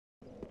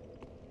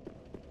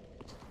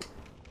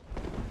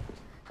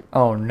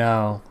Oh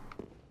no.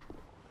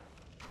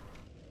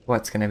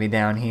 What's gonna be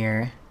down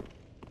here?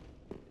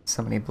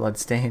 So many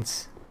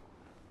bloodstains.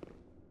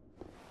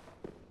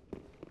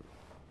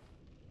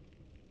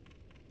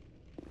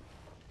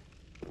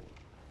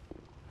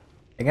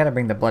 They gotta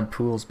bring the blood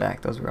pools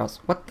back. Those were also.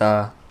 What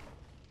the?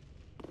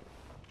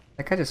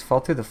 That guy just fall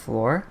through the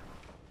floor?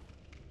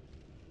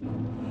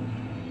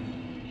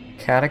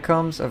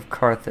 Catacombs of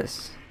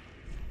Carthus.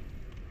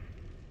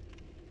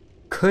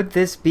 Could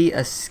this be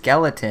a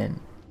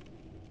skeleton?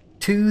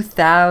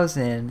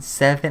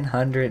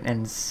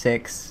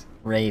 2,706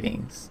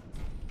 ratings.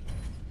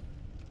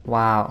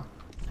 Wow.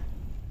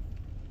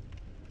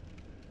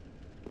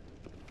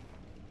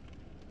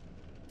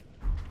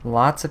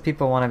 Lots of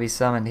people want to be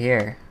summoned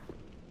here.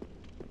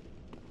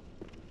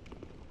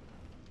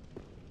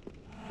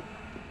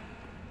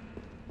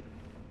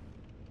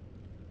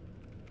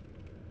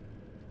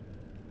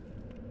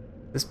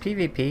 This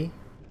PvP?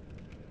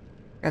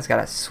 Guy's got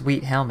a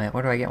sweet helmet.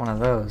 Where do I get one of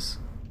those?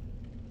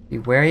 Be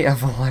wary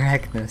of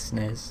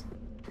recklessness.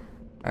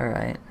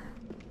 Alright.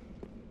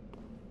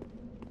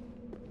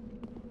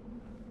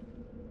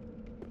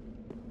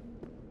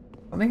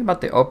 Something about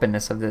the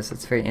openness of this,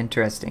 it's very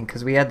interesting,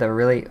 because we had the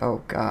really...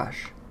 oh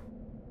gosh.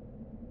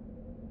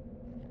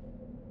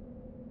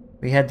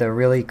 We had the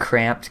really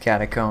cramped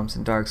catacombs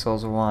in Dark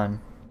Souls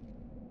 1.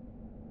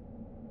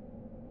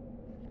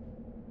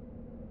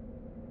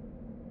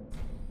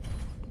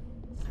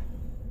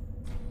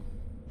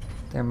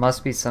 There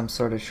must be some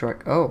sort of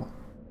short... oh!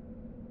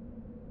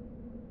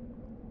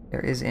 There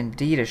is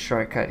indeed a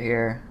shortcut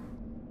here.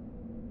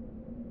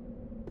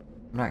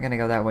 I'm not gonna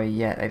go that way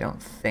yet, I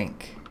don't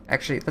think.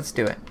 Actually, let's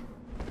do it.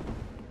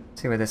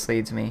 See where this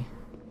leads me.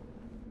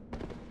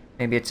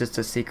 Maybe it's just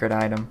a secret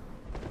item.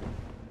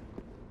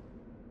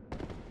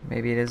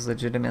 Maybe it is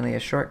legitimately a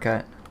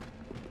shortcut.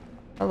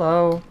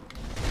 Hello!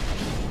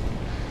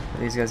 Are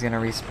these guys gonna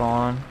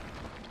respawn?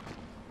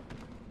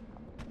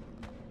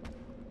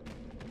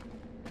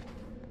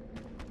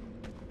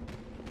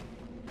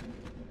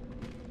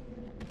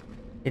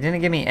 He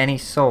didn't give me any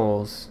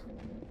souls.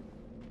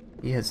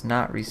 He has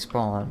not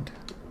respawned.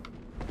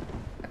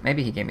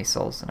 Maybe he gave me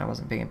souls and I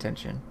wasn't paying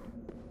attention.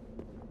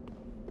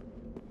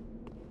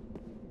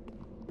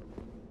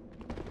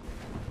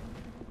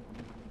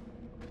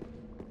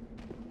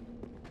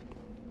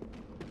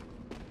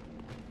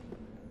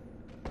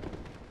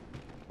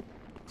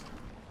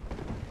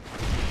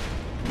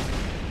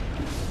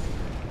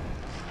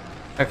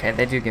 Okay,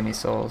 they do give me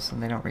souls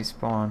and they don't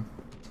respawn.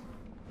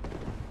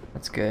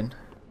 That's good.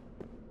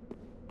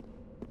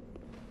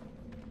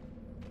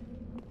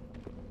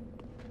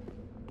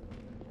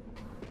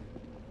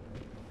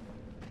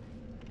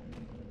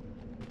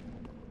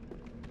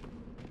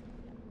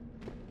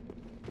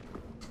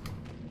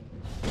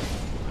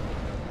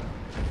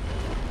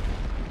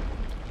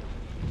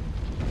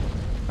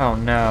 Oh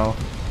no.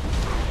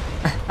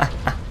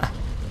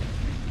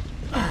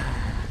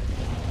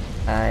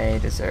 I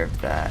deserved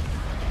that.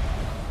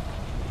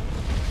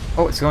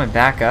 Oh, it's going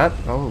back up?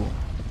 Oh.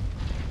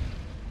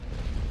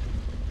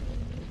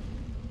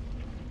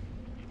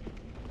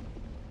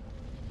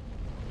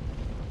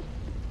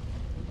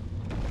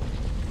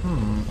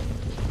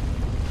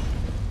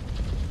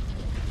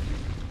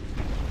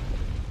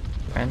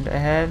 Friend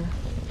ahead?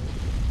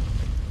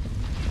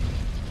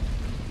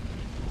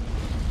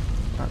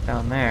 Not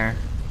down there.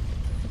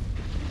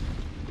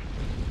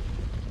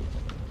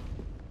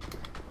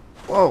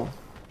 Whoa!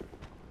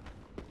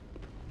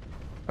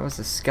 That was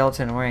a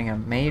skeleton wearing a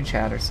mage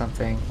hat or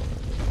something.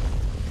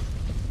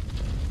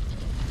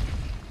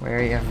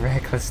 Wary of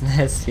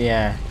recklessness,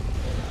 yeah.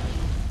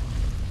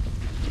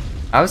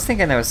 I was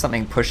thinking there was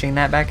something pushing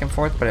that back and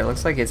forth, but it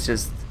looks like it's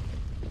just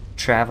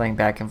traveling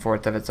back and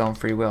forth of its own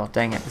free will.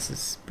 Dang it, this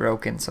is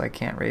broken, so I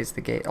can't raise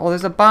the gate. Oh,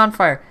 there's a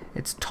bonfire!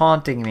 It's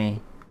taunting me.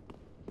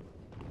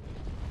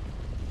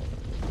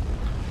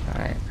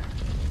 Alright.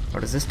 Oh,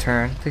 does this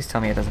turn? Please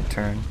tell me it doesn't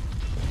turn.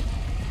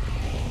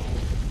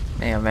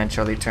 May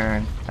eventually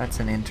turn. That's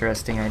an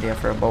interesting idea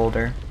for a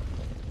boulder.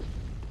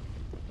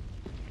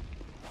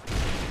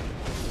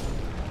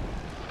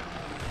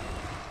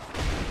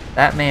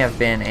 That may have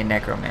been a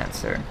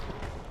necromancer.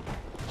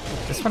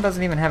 This one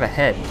doesn't even have a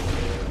head.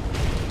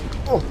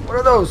 Oh, what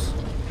are those?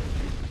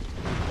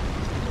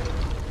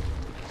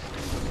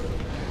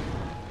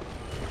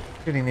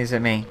 Shooting these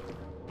at me.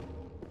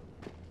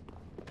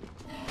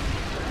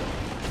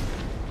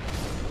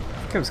 I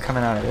think it was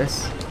coming out of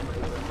this.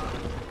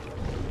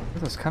 Where are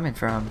those coming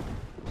from?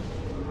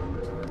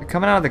 They're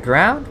coming out of the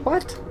ground?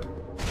 What?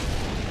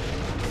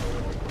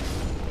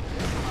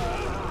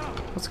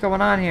 What's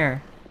going on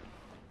here?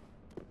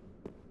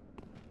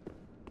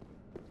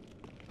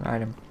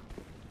 Item.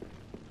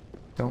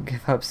 Don't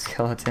give up,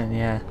 skeleton,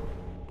 yeah.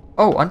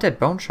 Oh, undead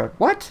bone shard.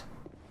 What?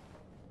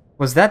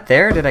 Was that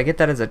there? Did I get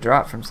that as a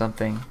drop from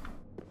something?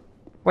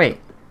 Wait.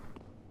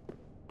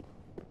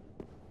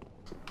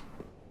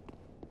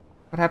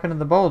 What happened to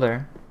the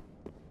boulder?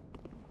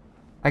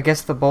 I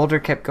guess the boulder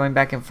kept going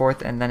back and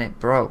forth and then it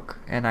broke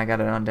and I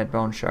got an undead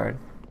bone shard.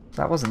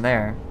 That wasn't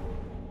there.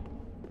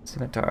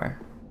 Scimitar.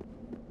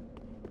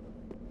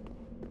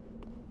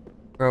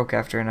 broke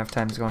after enough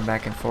times going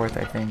back and forth,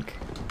 I think.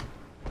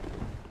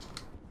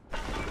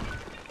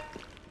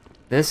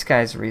 This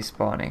guy's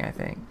respawning, I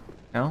think.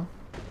 No?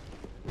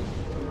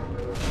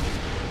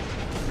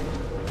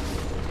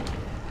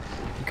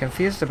 I'm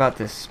confused about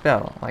this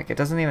spell. Like, it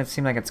doesn't even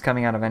seem like it's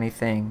coming out of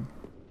anything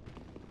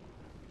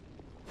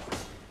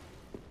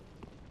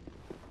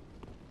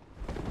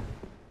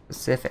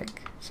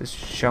specific. It's just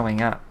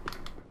showing up.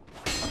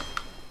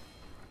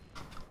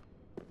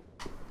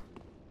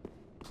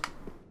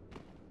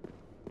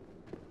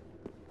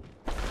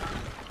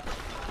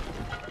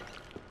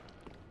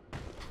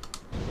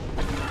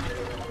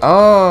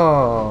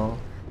 Oh!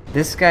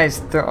 This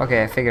guy's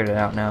okay, I figured it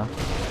out now.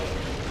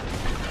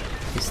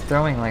 He's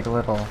throwing like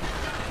little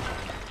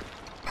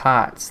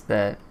pots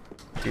that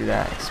do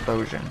that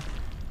explosion.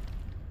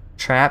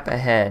 Trap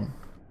ahead.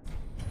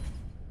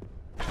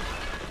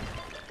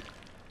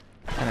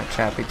 What kind of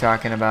trap we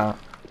talking about?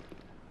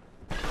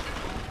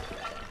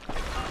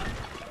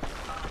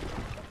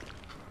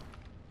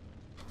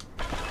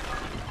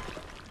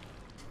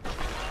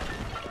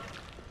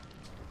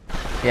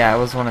 Yeah, it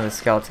was one of the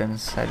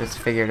skeletons. I just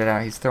figured it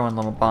out. He's throwing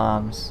little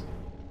bombs.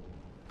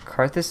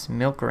 Carthus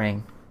milk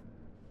ring.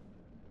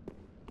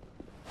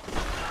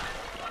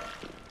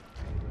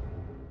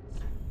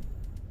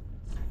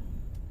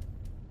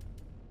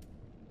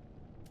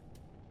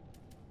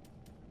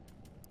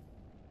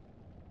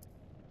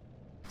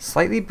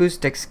 Slightly boosts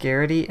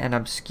dexterity and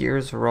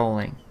obscures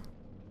rolling.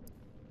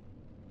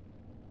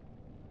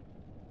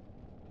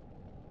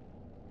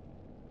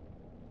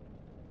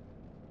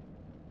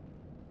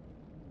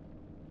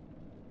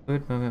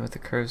 Fluid movement with the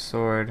curved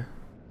sword.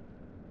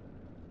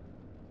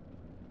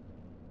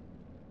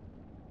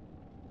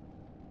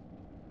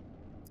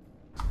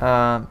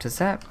 Does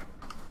that...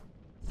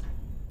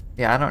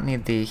 Yeah, I don't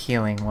need the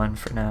healing one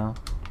for now.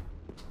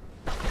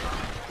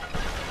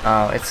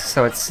 Oh,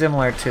 it's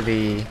similar to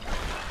the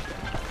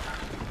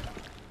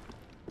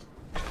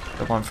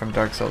one from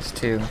Dark Souls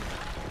 2.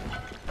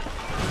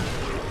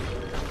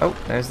 Oh,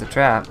 there's the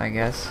trap, I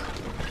guess.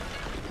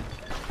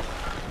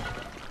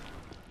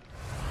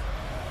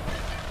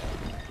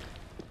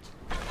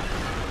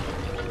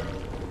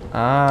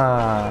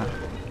 Ah.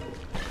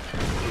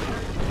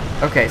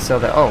 Okay, so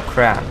the... Oh,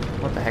 crap.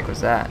 What the heck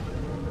was that?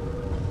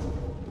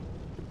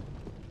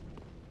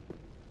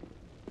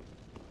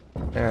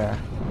 There.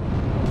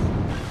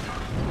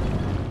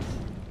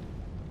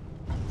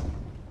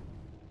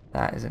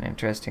 That is an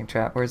interesting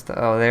trap. Where's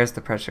the... Oh, there's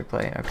the pressure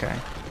plate. Okay.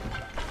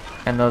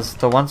 And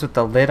the ones with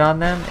the lid on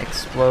them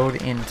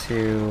explode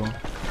into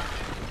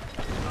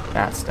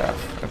that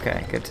stuff.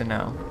 Okay, good to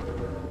know.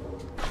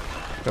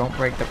 Don't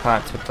break the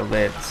pots with the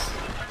lids.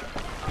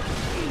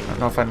 I don't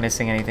know if I'm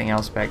missing anything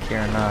else back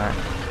here or not.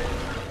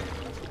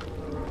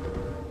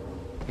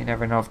 You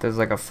never know if there's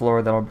like a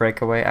floor that'll break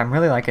away. I'm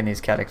really liking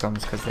these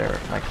catacombs because they're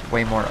like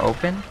way more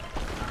open.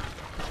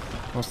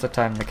 Most of the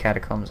time the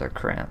catacombs are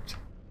cramped.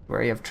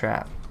 Wary of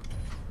trap.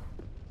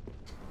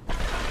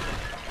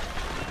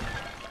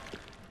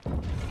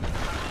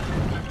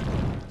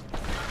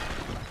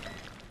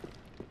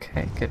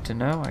 Okay, good to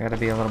know. I gotta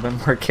be a little bit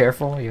more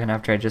careful even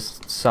after I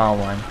just saw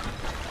one.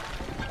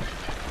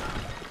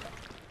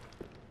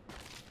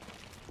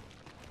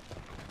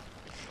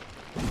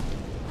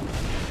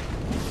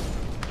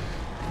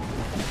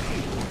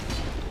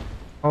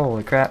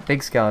 Holy crap,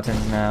 big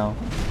skeletons now.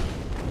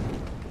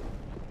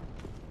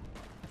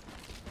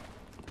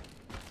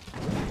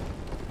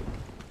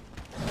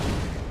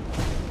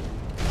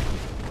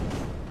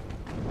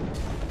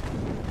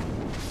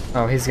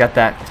 Oh, he's got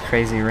that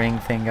crazy ring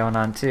thing going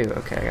on too.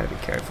 Okay, I gotta be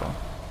careful.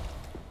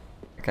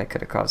 That guy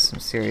could have caused some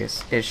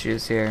serious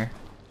issues here.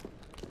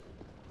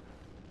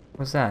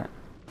 What was that?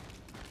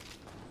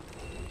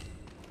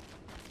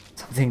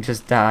 Something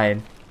just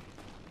died.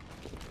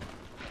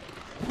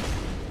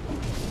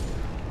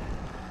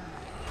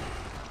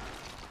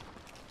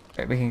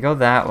 Right, we can go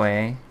that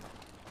way.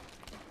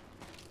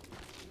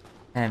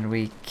 And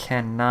we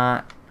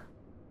cannot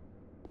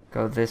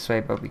go this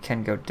way, but we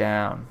can go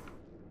down.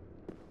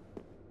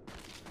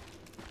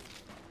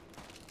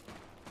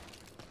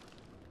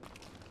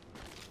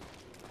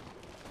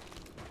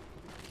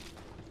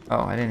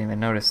 Oh, I didn't even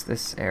notice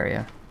this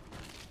area.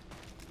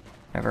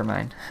 Never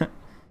mind. Getting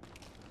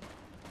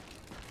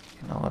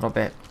a little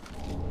bit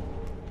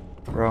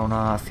thrown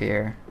off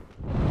here.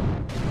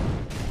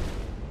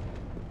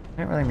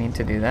 I didn't really mean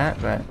to do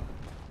that, but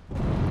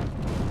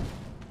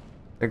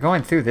they're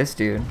going through this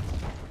dude.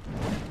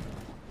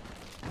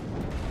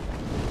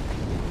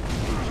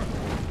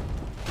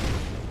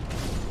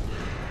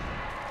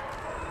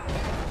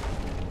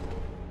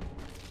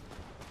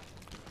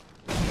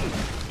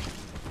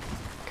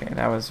 Okay,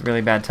 that was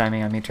really bad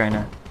timing on me trying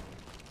to...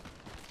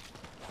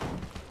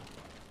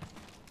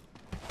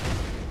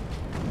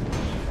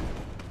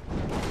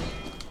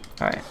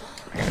 Alright,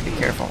 I gotta be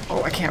careful.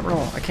 Oh, I can't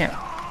roll. I can't...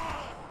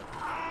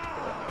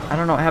 I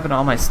don't know what happened to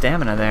all my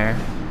stamina there.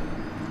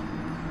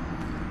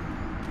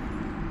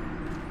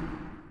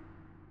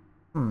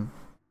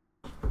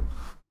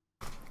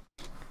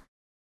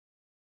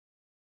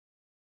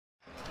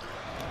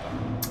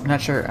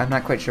 I'm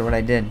not quite sure what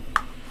I did.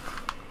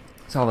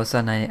 So all of a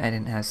sudden I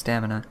didn't have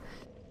stamina.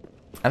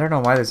 I don't know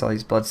why there's all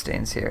these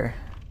bloodstains here.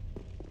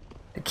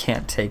 I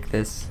can't take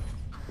this.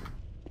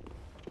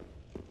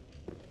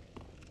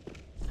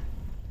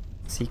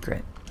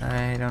 Secret.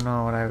 I don't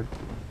know what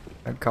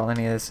I'd call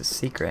any of this a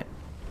secret.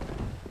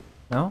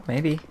 No?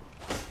 Maybe.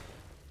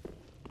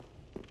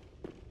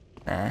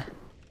 Nah.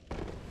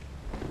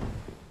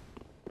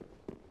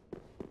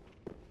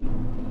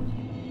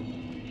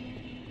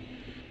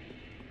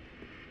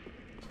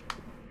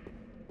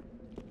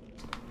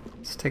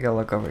 Let's take a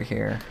look over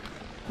here.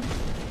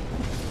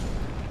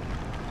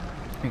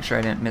 Make sure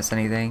I didn't miss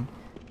anything.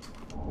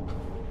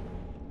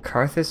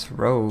 Carthus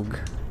Rogue.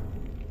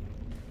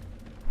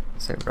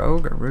 Is it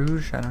Rogue or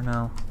Rouge? I don't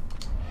know.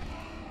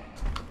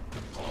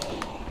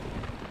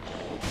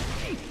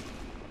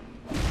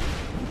 I'm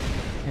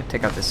gonna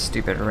take out this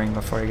stupid ring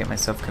before I get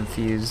myself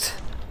confused.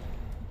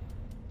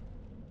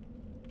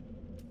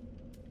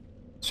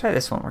 Let's try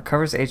this one.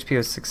 Recovers HP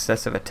with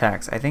successive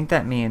attacks. I think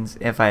that means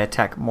if I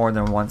attack more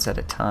than once at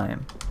a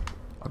time,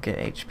 I'll get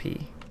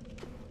HP.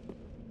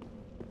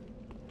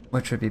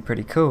 Which would be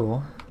pretty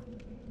cool.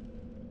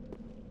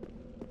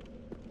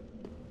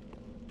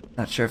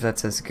 Not sure if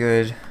that's as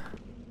good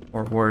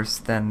or worse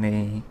than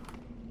the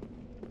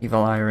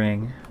Evil Eye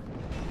Ring.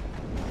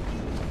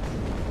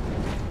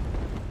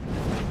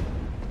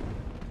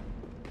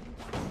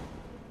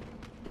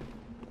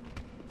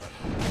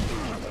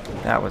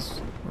 That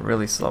was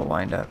really slow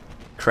wind up.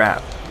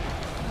 Crap.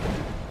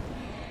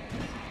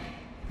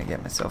 I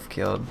get myself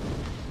killed.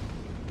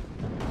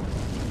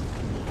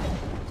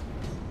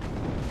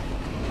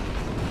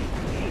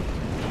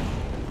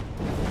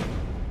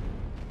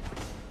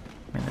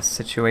 I'm in a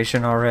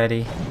situation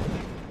already.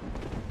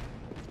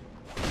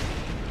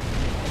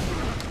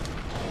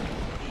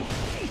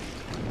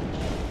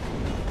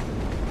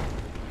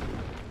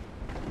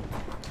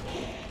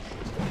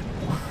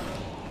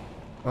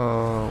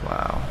 Oh,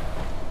 wow.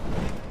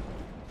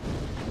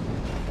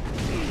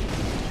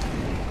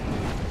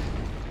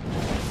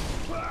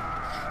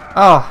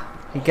 Oh,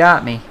 he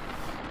got me.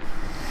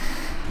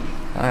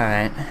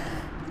 Alright.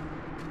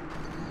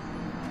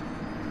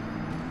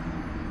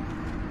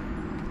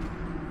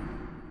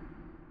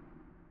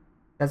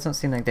 Doesn't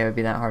seem like they would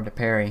be that hard to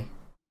parry.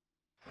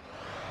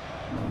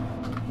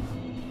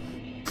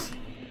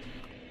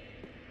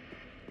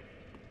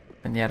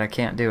 And yet I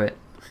can't do it.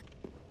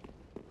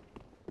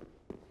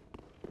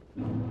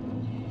 I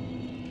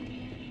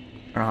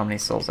don't know how many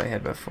souls I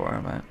had before,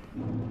 but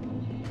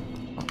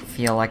I don't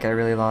feel like I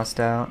really lost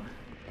out.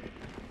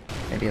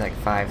 Maybe like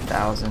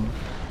 5,000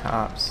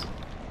 tops.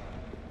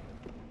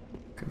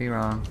 Could be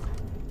wrong.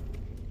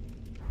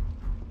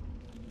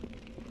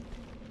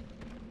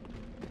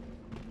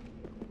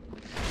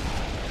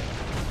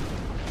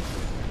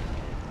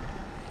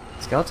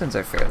 Skeletons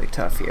are fairly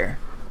tough here.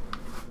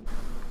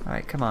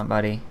 Alright, come on,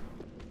 buddy.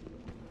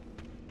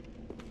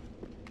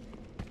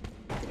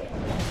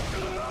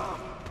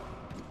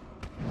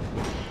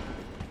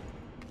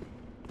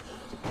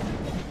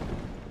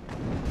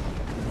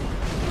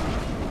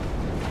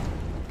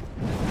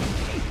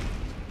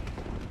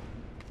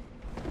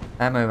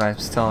 That move I'm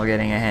still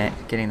getting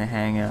the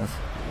hang of.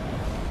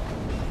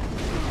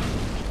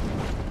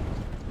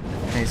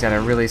 And he's got a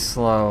really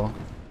slow.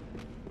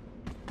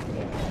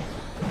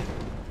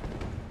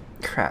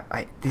 Crap!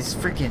 These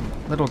freaking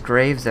little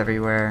graves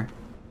everywhere.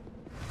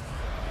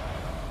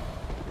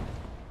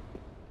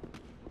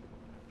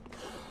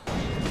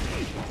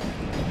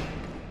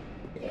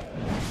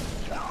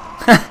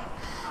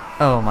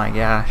 Oh my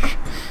gosh!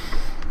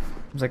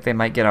 Seems like they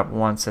might get up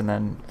once and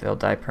then they'll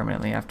die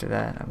permanently after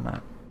that. I'm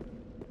not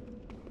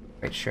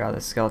quite sure how the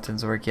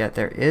skeletons work yet.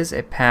 There is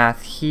a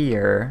path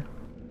here.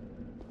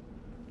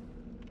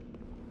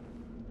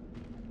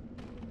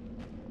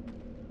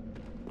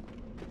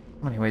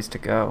 How many ways to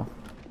go?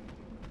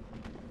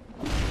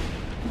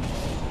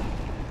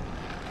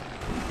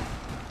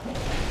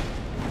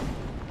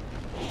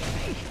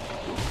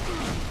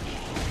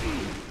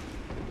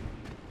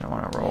 Don't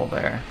want to roll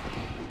there.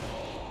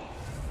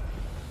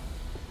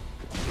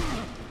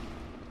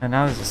 And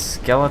now there's a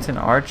skeleton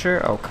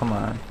archer? Oh, come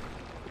on.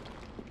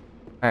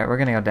 Alright, we're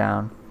gonna go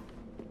down.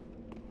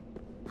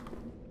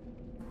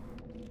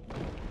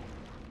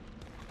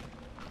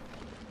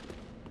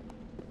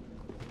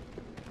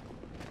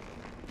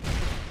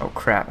 Oh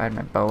crap, I had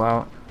my bow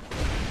out.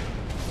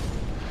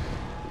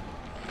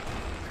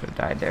 Could have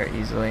died there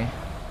easily.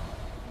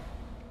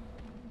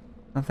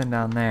 Nothing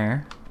down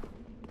there.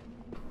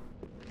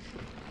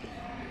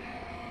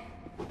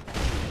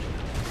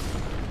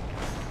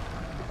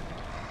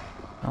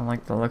 I don't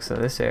like the looks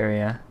of this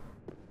area.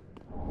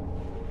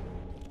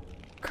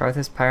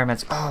 Carthus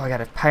Pyromancy. Oh, I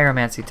got a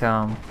Pyromancy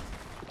Tome.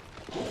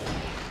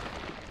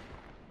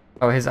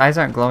 Oh, his eyes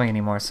aren't glowing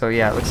anymore, so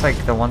yeah, it looks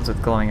like the ones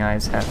with glowing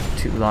eyes have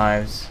 2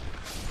 lives.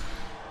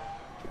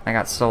 I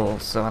got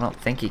souls, so I don't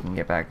think he can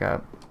get back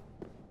up.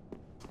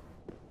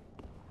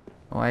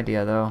 No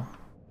idea, though.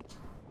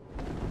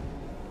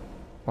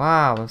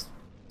 Wow,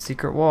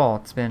 secret wall.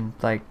 It's been,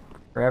 like,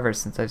 forever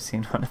since I've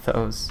seen one of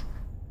those.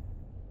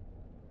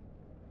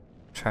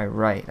 try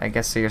right. I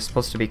guess so you're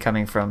supposed to be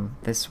coming from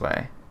this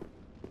way.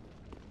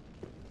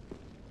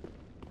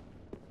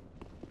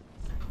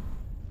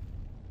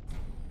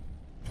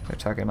 They're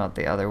talking about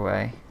the other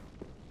way.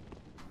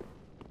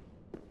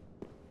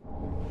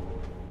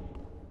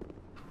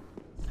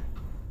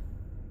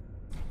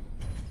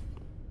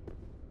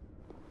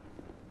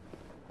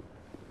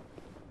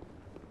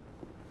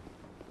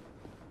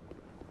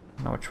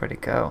 I don't know which way to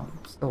go.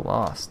 I'm still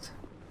lost.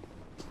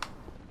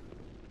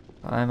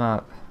 I'm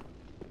up.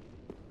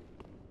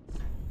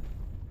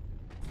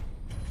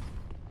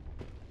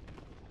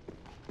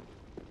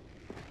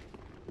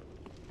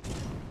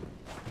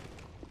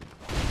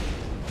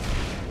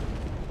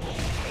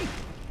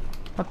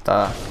 What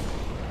the?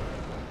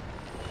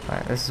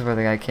 Alright, this is where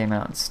the guy came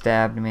out and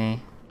stabbed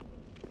me.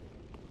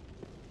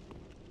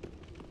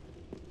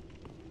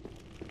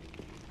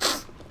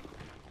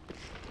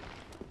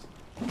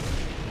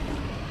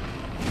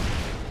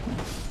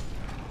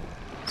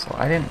 So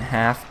I didn't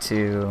have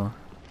to...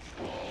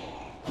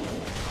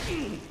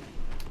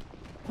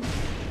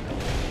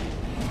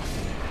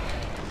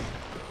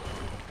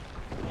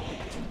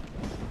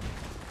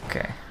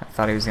 Okay, I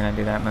thought he was gonna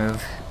do that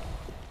move.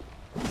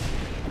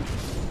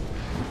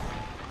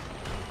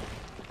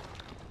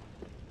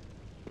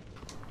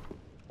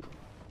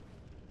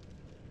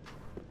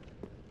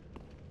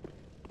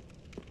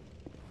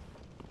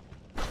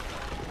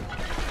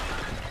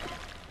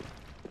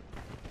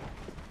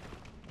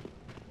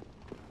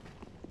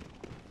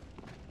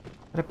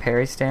 Is that a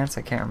parry stance?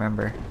 I can't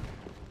remember.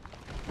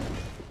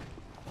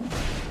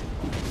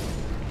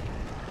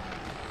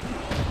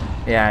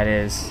 Yeah, it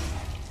is.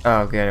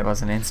 Oh, good. It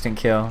was an instant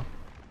kill.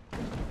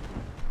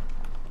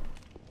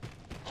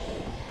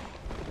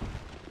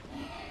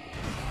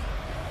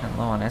 I'm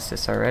low on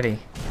Estus already.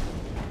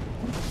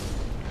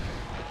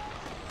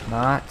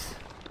 Not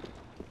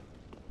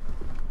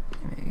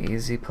an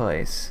easy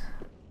place.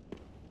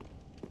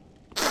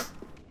 It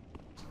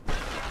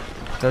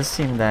does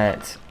seem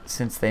that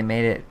since they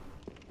made it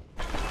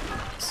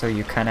so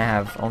you kind of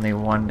have only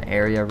one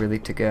area really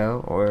to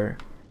go, or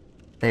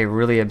they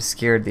really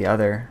obscured the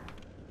other.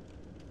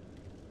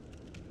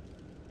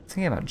 I was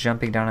thinking about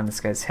jumping down on this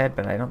guy's head,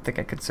 but I don't think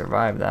I could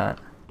survive that.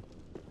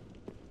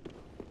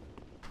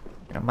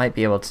 I might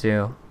be able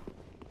to.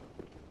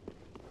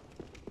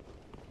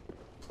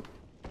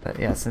 But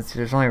yeah, since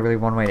there's only really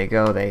one way to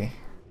go,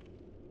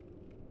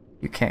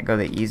 you can't go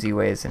the easy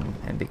ways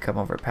and become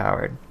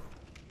overpowered.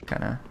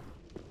 Kinda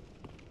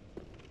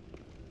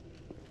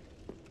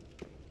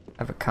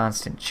have a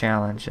constant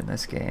challenge in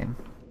this game.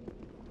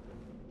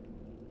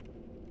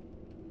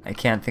 I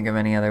can't think of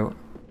any other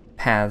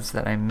paths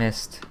that I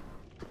missed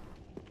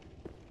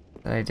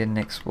that I didn't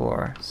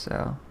explore,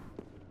 so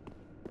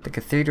the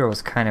cathedral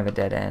was kind of a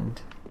dead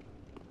end.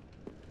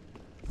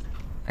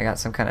 I got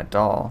some kind of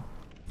doll.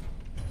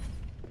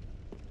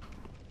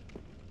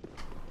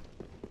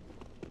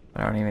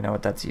 I don't even know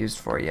what that's used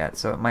for yet,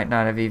 so it might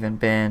not have even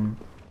been...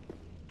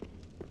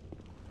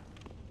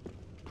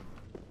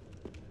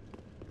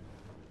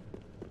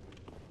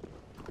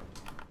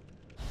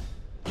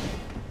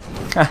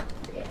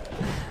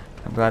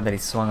 I'm glad that he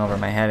swung over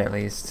my head at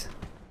least.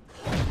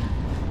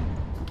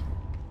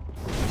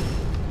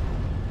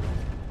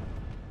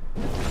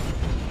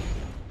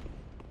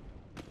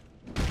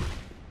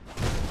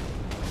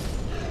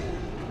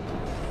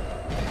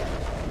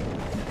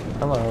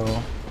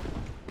 Hello.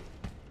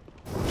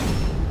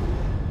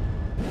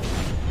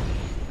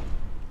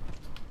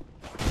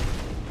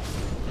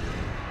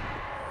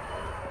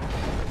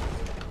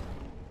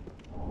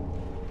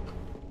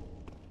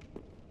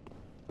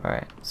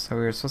 Alright, so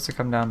we were supposed to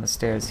come down the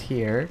stairs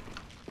here.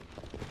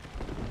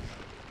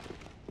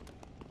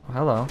 Oh,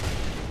 hello.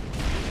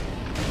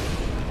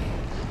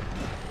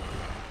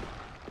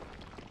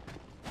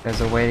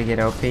 There's a way to get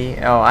OP.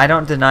 Oh, I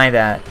don't deny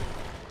that.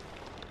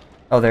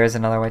 Oh, there is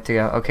another way to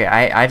go. Okay,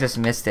 I just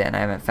missed it and I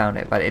haven't found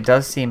it, but it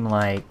does seem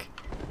like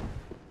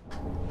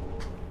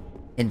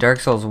in Dark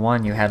Souls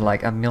 1 you had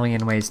like a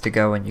million ways to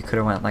go and you could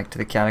have went like to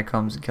the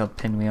catacombs and killed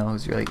Pinwheel. It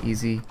was really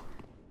easy.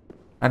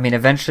 I mean,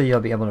 eventually you'll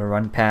be able to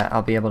run past,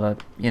 I'll be able to,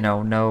 you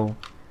know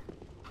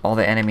all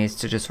the enemies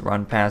to just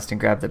run past and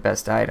grab the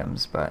best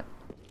items, but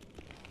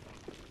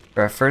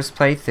for a first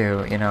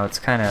playthrough, you know, it's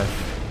kind of...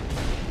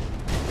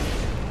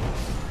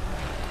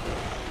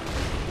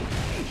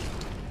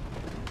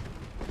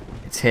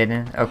 It's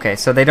hidden? Okay,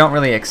 so they don't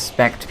really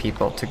expect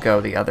people to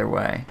go the other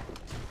way.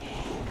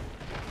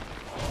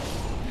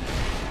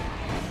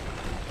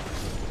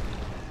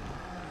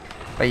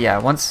 But yeah,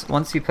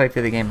 once you play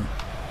through the game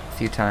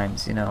few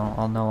times, you know,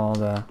 I'll know all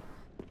the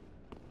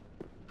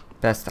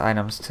best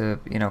items to,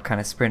 you know, kind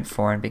of sprint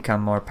for and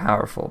become more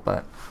powerful,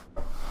 but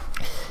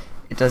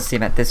it does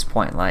seem at this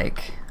point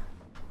like,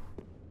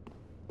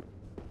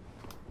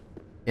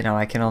 you know,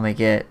 I can only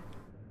get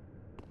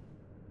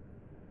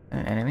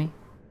an enemy?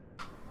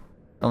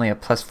 Only a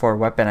 +4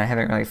 weapon. I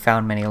haven't really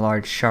found many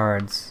large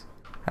shards.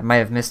 I might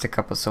have missed a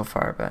couple so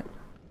far, but...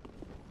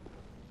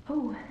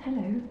 Oh,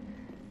 hello.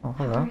 Oh,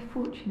 hello. How very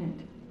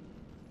fortunate.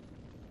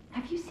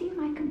 Have you seen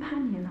my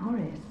companion,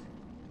 Horace?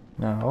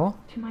 No.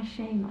 To my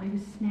shame, I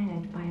was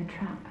snared by a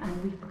trap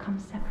and we've become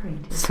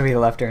separated. So he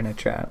left her in a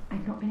trap.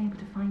 I've not been able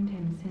to find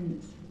him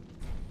since.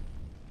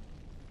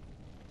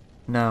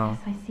 No.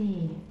 Yes, I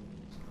see.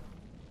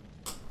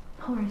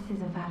 Horace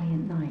is a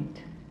valiant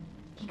knight.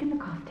 He can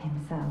look after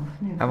himself,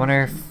 no I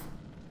wonder if... question.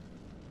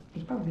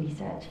 He's probably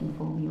searching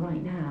for me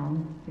right now,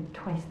 with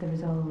twice the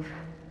resolve.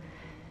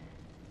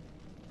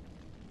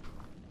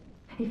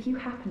 If you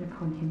happen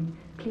upon him,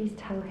 please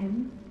tell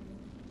him.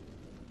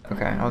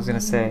 Okay, I was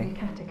gonna say... The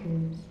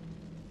catacombs,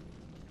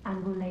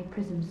 and will lay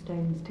prism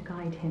stones to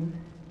guide him,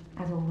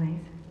 as always.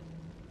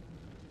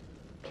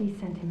 Please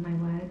send him my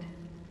word.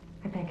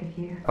 I beg of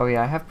you. Oh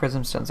yeah, I have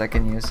prism stones I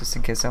can use just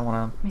in case I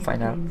want to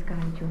find out May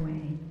guide your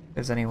way. if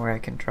there's anywhere I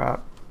can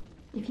drop.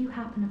 If you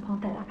happen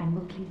upon that, I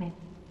will keep it.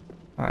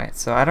 Alright,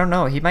 so I don't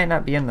know. He might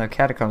not be in the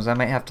catacombs. I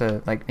might have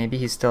to, like, maybe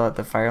he's still at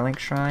the Firelink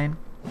Shrine.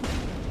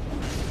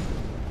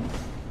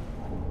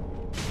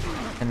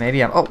 And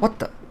maybe I'm... Oh, what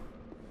the...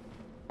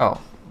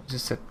 Oh,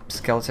 just a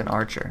skeleton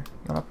archer.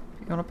 You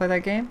wanna play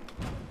that game?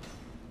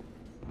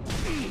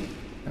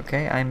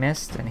 Okay, I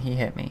missed and he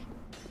hit me.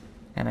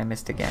 And I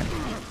missed again.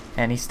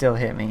 And he still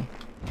hit me.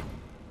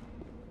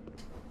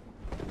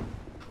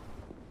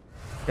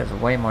 He does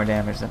way more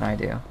damage than I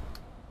do.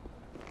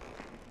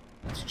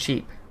 It's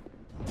cheap.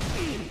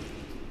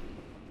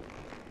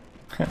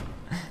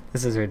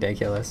 This is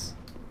ridiculous.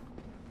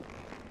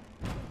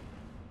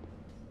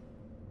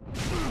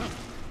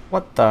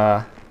 What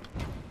the?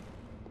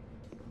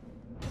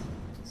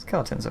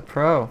 Skeleton's a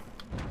pro.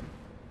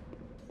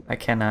 I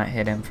cannot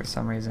hit him for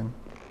some reason.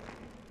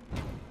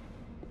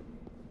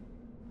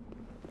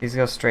 These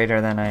go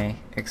straighter than I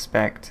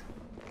expect.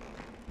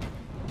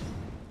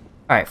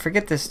 Alright,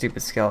 forget this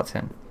stupid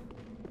skeleton.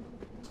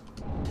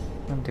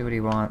 Let him do what he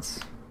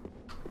wants.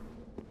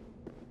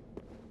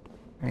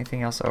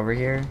 Anything else over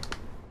here?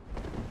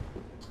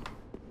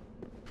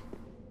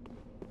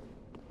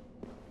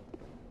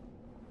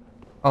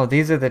 Oh,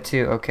 these are the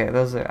two. Okay,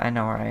 those are... I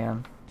know where I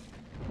am.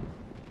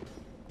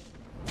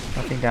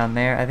 Nothing down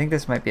there. I think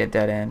this might be a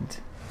dead end.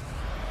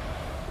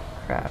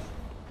 Crap.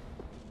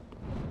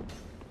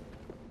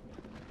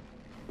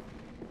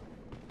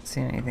 See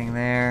anything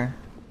there?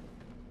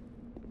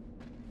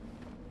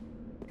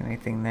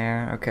 Anything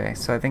there? Okay,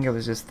 so I think it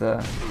was just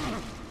the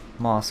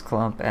moss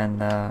clump and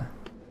the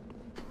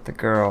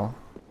girl.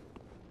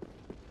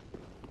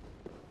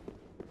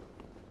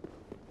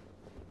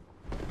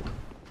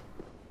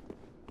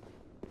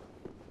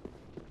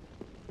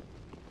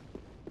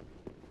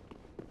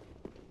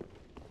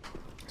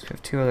 So we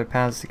have two other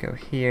paths to go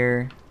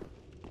here.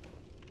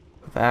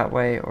 That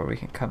way, or we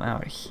can come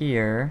out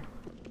here.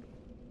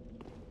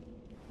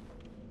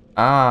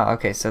 Ah,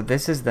 okay, so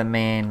this is the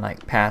main,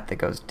 like, path that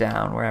goes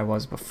down where I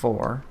was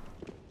before.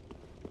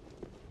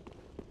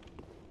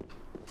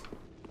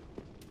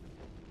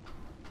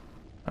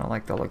 I don't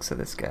like the looks of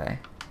this guy.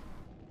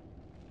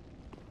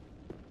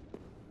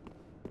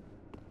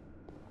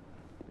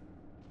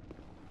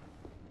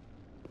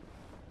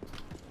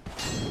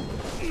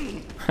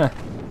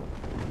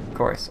 Of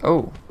course.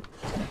 Oh!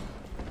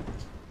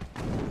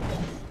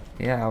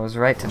 Yeah, I was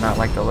right to not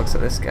like the looks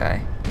of this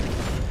guy.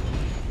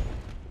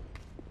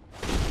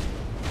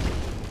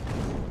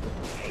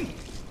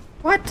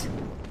 What?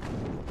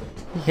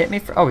 He hit me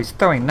for... Oh, he's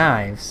throwing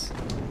knives.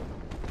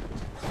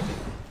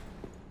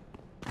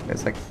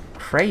 It's like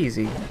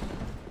crazy.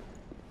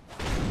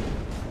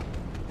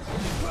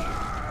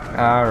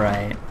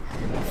 Alright.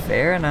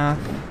 Fair enough.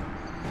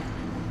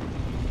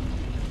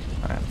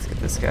 Alright, let's get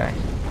this guy.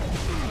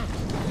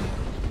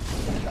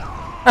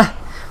 Ah!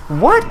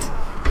 What?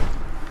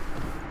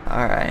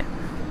 Alright.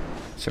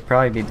 Should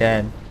probably be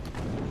dead.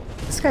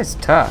 This guy's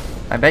tough.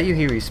 I bet you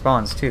he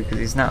respawns too, because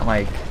he's not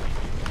like...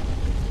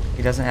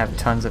 He doesn't have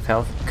tons of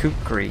health.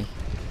 Kukri.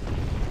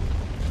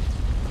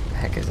 The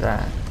heck is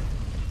that?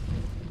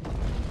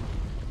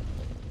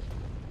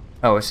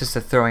 Oh, it's just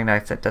a throwing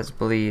knife that does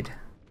bleed.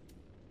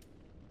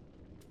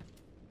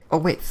 Oh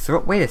wait,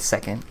 wait a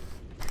second.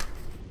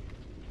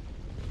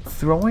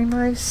 Throwing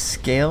knives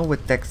scale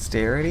with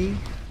dexterity?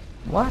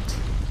 What?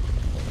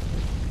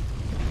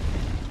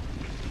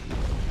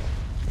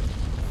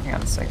 Hang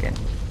on a second.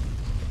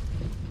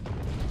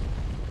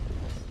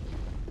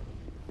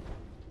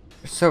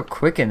 They're so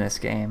quick in this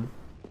game.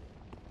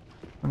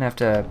 I'm gonna have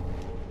to...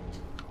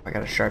 Oh, I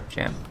got a sharp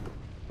gem.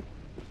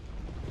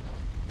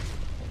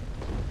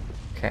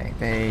 Okay,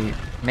 they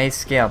may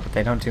scale, but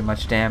they don't do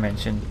much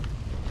damage, and...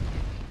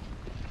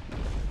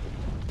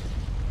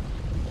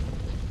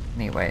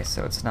 Anyway,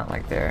 so it's not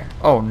like they're...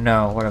 Oh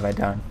no, what have I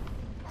done?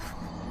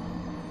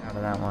 Out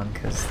of that one,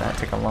 because that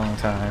took a long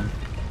time.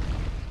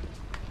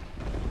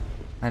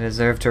 I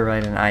deserve to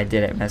write an I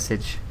did it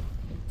message.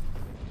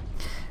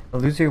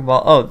 Illusory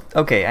wall... Oh,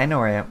 okay, I know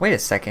where I am. Wait a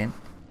second.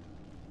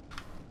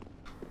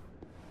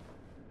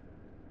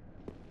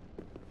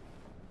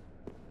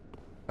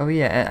 Oh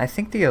yeah, I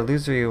think the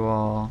illusory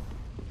wall...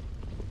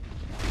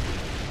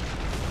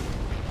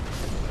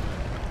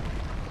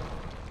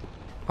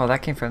 Oh,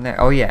 that came from there.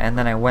 Oh yeah, and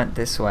then I went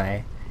this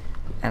way.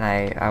 And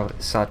I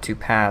saw two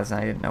paths and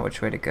I didn't know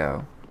which way to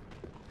go.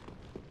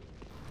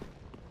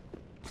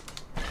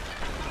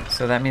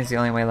 so that means the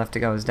only way left to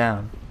go is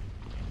down.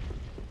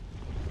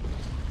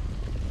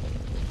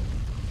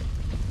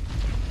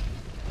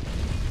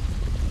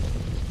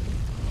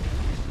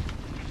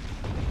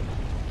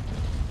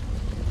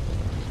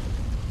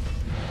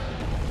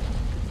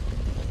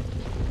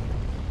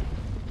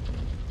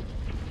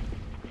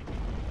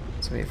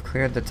 So we've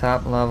cleared the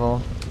top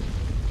level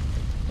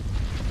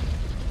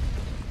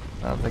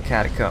of the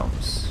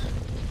catacombs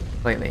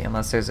completely,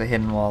 unless there's a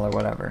hidden wall or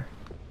whatever.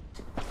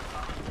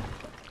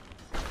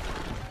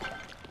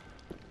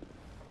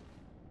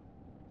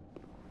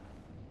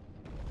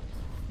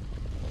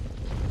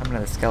 I'm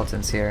gonna the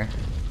skeletons here.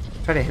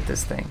 Try to hit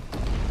this thing.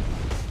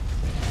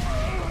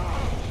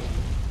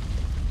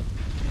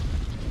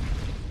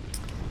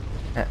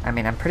 I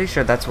mean, I'm pretty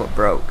sure that's what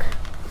broke.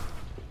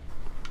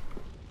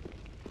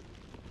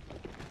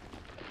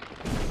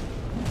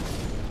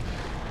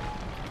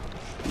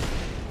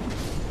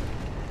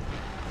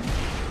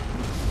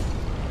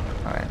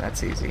 Alright,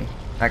 that's easy.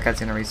 That guy's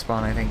gonna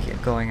respawn, I think. He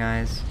had glowing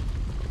eyes.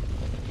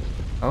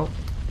 Oh.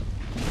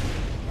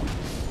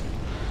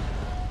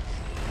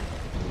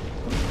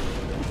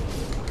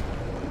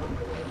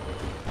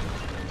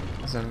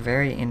 It's a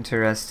very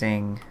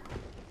interesting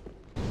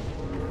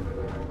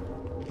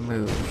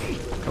move.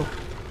 Oh.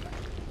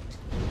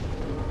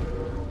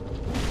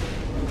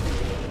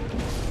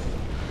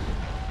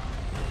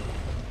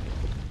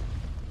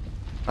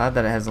 Glad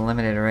that it has a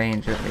limited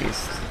range at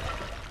least.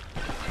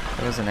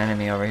 There was an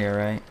enemy over here,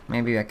 right?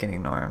 Maybe I can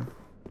ignore him.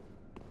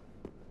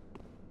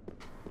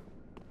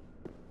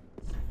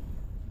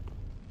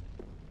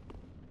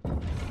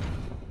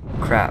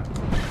 Crap.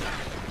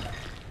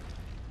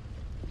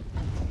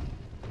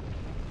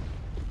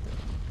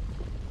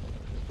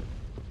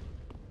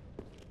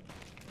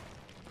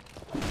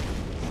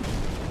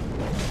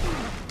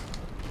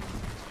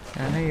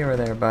 I knew you were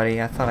there, buddy.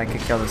 I thought I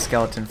could kill the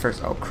skeleton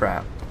first. Oh,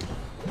 crap.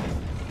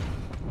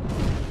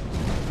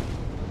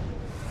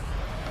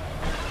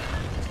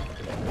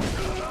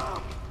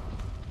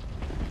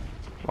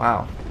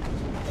 Wow.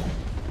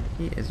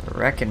 He is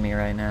wrecking me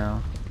right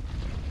now.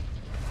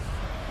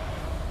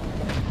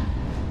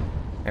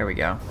 There we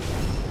go.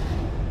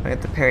 I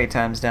get the parry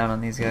times down on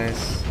these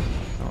guys.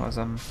 Otherwise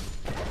I'm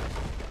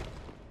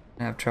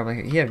gonna have trouble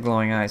here. He had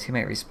glowing eyes. He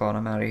might respawn.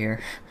 I'm out of here.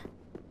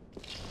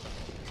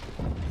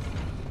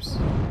 Oops.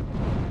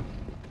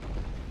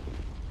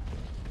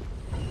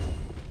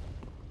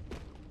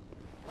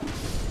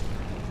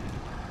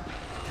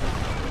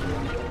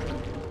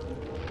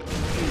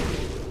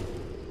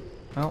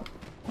 Oh.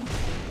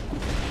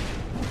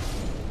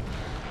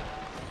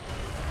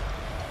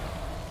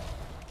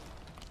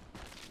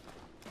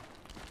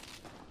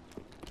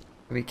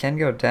 We can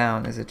go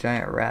down. There's a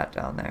giant rat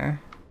down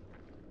there.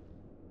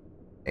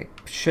 I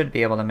should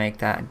be able to make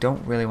that. I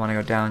don't really want to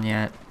go down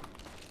yet.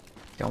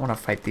 Don't want to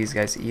fight these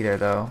guys either,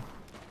 though.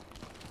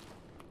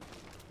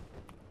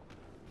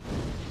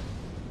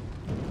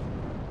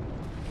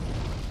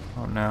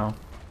 Oh no.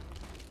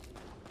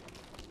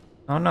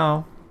 Oh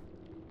no.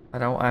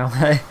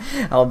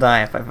 I'll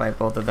die if I fight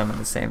both of them at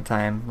the same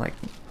time. Like,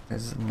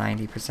 there's a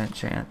 90%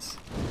 chance.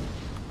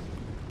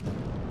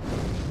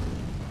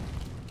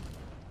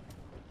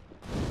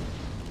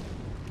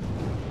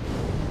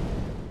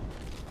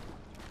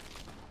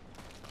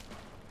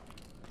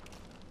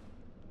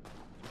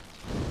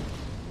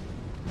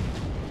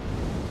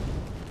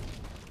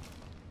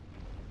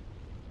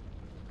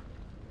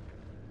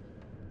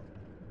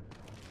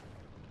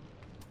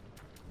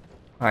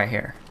 Alright,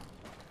 here.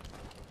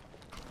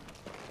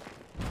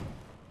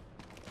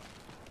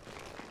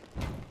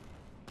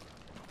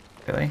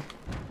 Really?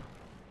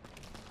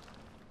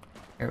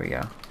 Here we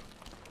go.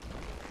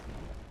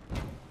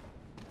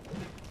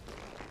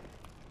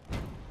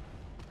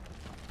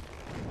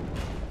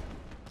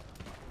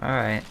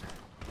 Alright.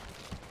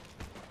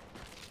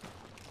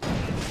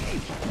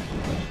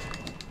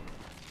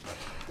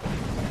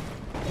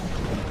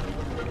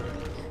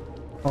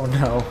 Oh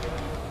no.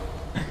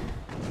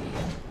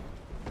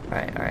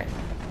 Alright, alright.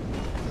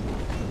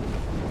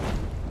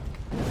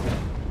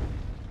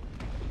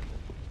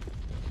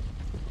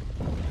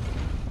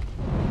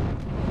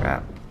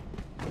 Crap.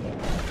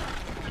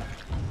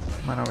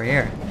 Come on over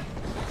here.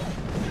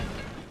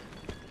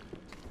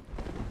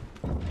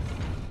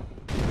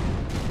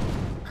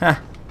 Huh.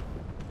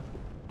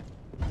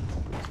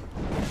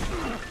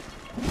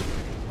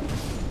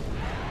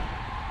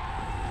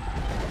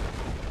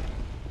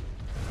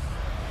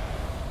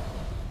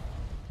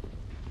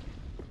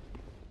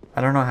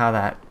 I don't know how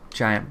that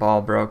giant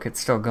ball broke. It's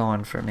still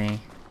going for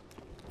me.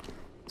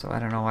 So I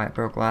don't know why it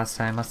broke last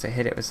time. Must have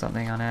hit it with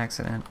something on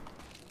accident.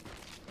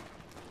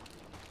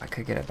 I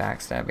could get a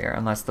backstab here,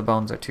 unless the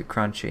bones are too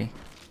crunchy.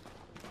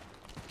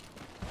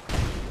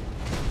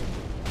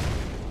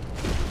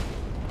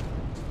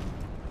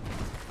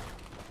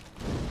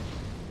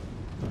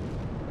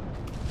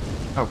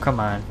 Oh, come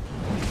on.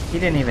 He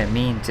didn't even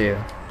mean to.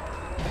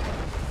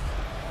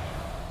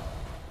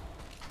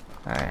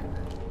 Alright.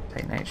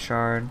 Titanite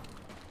shard.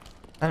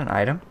 Is that an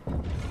item?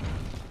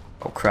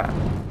 Oh crap.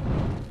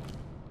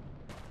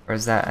 Or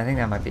is that, I think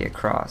that might be a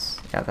cross.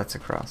 Yeah, that's a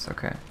cross,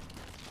 okay.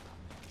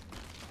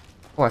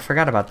 Oh, I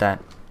forgot about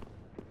that.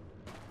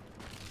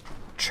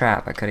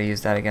 Trap, I could have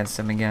used that against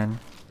him again.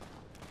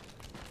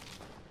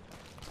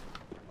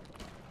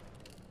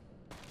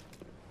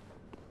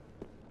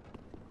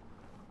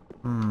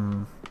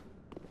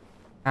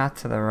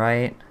 Path to the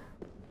right.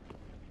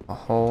 A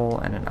hole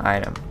and an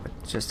item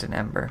with just an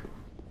ember.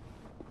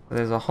 So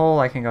there's a hole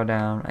I can go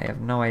down. I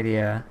have no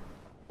idea.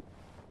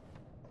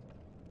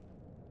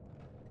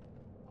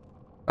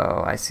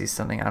 Oh, I see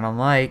something I don't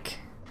like.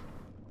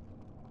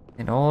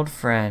 An old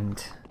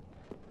friend.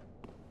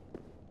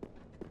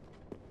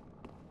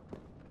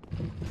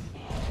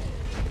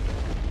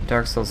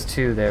 Dark Souls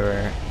 2, they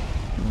were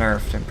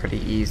nerfed and pretty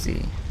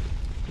easy.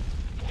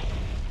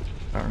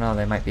 I don't know,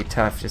 they might be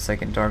tough, just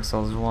like in Dark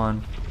Souls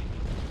 1.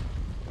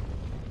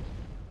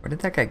 Where did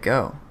that guy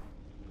go?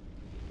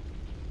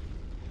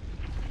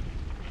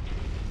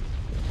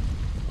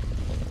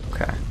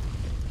 Okay.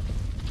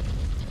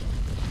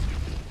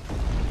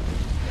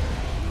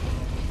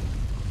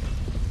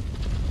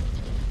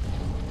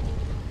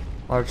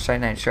 Large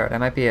Titanite shard. I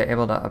might be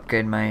able to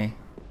upgrade my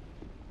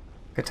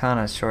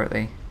katanas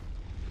shortly.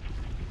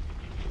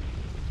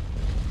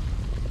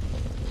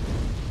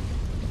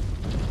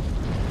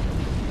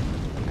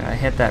 I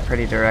hit that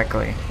pretty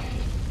directly.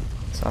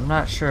 So I'm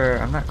not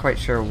quite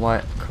sure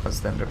what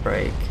caused them to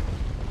break.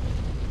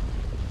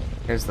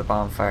 Here's the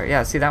bonfire.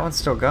 Yeah, see, that one's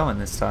still going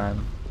this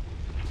time.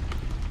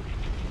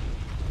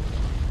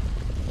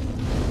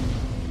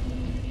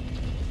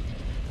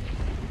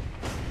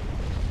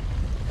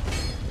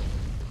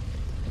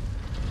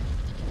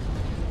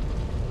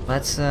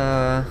 Let's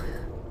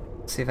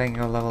see if I can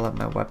go level up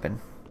my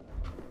weapon.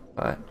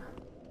 But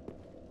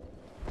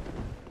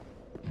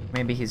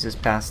maybe he's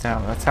just passed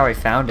out. That's how I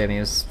found him. He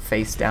was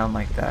face down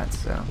like that,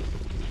 so.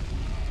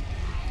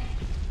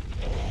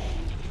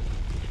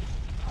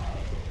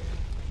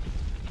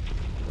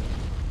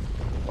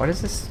 What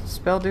does this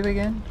spell do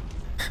again?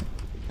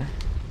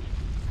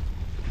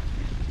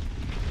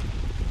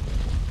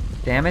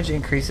 Damage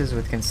increases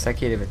with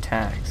consecutive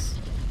attacks.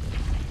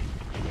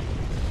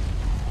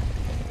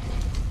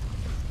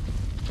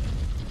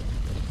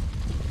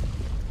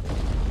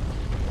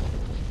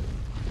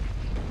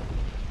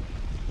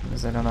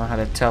 I don't know how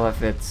to tell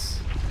if it's...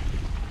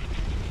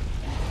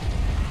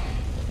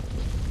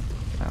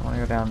 I want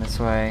to go down this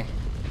way.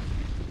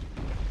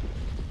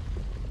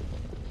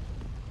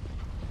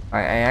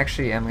 Alright, I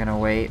actually am gonna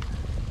wait.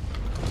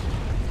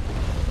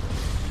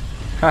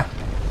 Ha!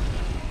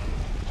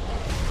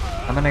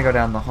 I'm gonna go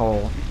down the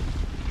hole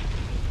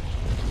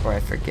before I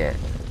forget.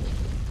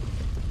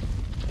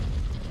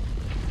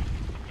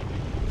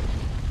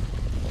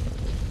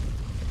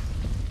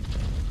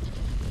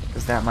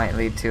 That might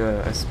lead to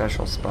a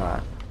special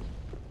spot.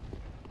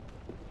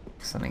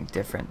 Something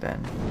different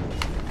then.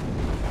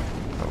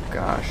 Oh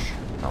gosh.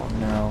 Oh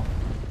no.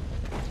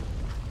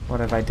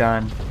 What have I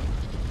done?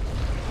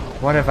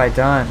 What have I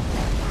done?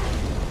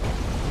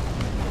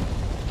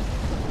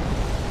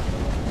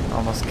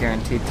 Almost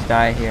guaranteed to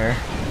die here.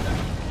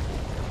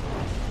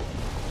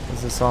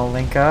 Does this all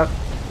link up?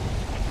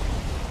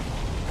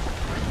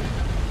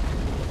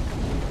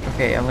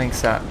 Okay, it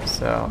links up,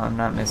 so I'm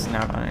not missing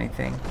out on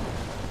anything.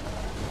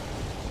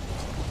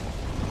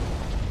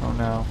 Oh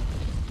no.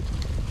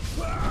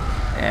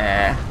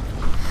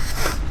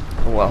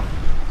 Well.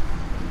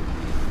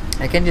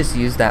 I can just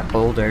use that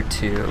boulder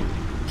to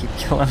keep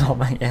killing all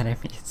my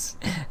enemies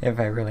if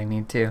I really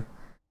need to.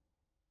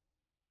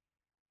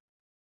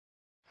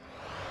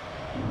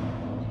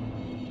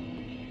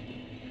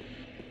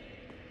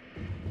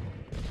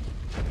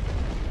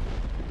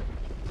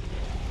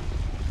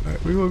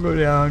 Alright, we will go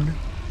down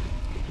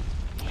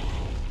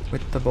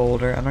with the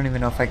boulder. I don't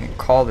even know if I can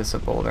call this a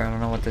boulder. I don't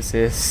know what this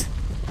is.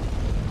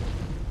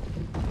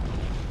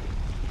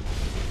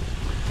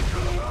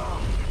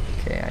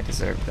 Okay, I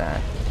deserved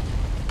that.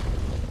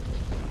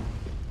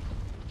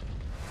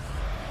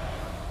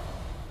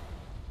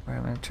 Alright,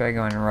 I'm gonna try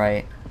going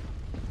right.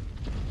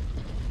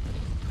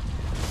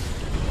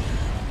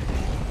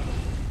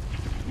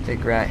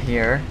 Big rat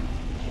here.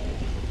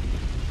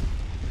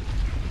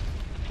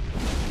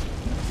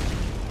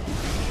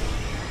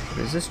 What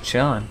is this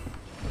chilling?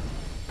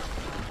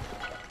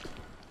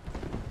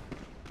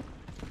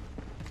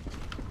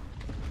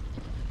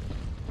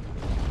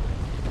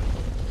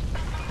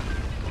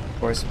 Of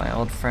course, my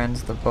old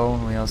friends, the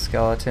bone wheel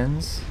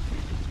skeletons.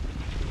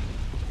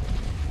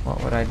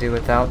 What would I do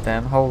without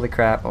them? Holy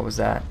crap, what was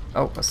that?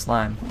 Oh, a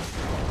slime.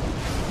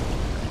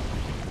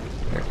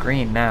 They're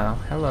green now.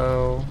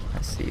 Hello.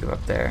 I see you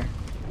up there.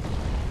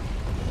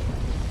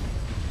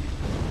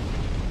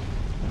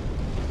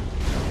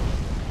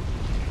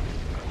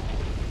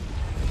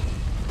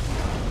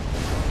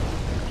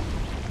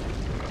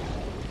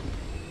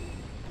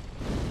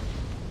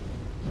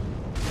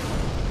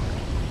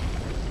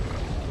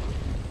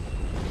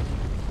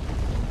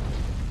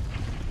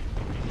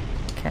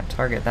 Can't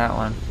target that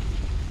one.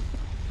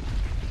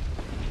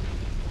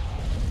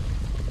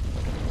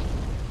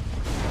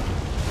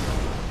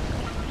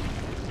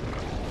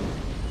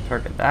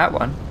 Target that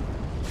one.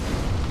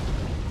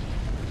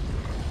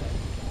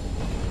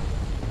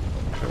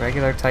 A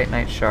regular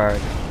Titanite shard.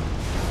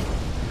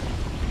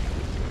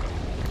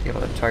 Be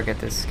able to target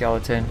this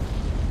skeleton.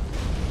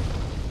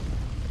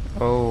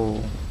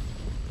 Oh.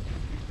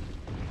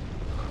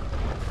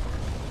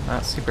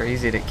 Not super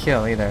easy to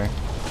kill either.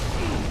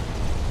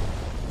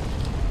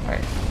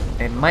 Alright.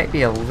 It might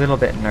be a little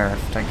bit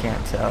nerfed, I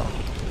can't tell.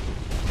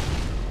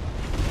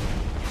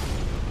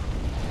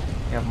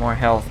 You have more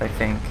health, I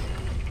think.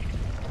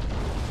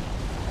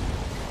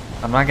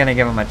 I'm not gonna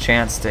give him a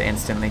chance to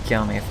instantly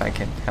kill me if I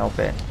can help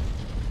it.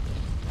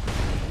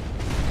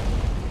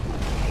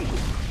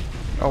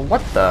 Oh,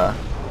 what the?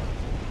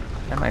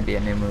 That might be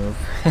a new move.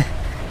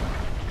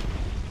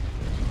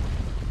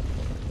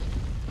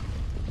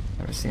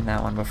 Never seen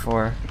that one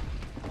before.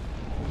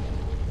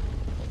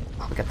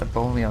 Oh, we got the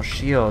bone meal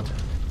shield.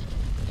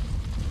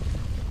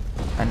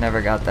 I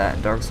never got that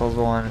in Dark Souls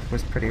 1. It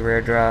was pretty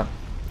rare drop.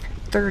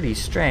 30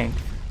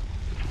 strength.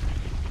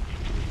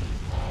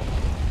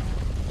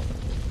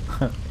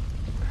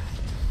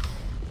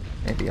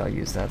 Maybe I'll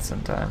use that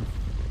sometime.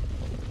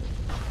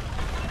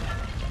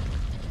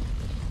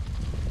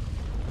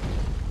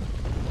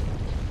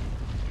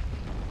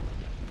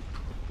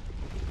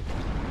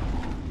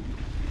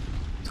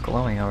 It's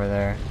glowing over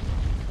there.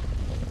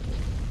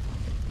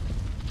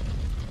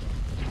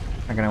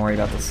 Not gonna worry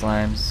about the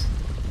slimes.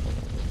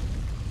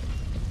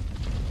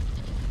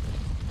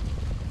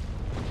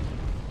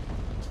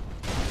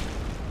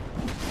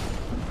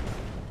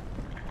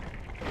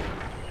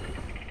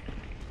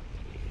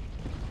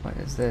 What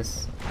is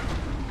this?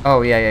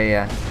 Oh,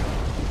 yeah.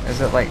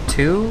 Is it like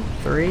 2?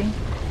 3?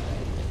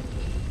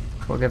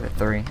 We'll give it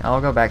 3.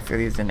 I'll go back through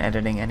these in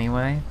editing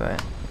anyway,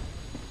 but I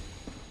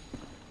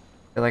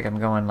feel like I'm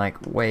going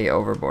like way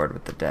overboard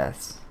with the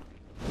deaths.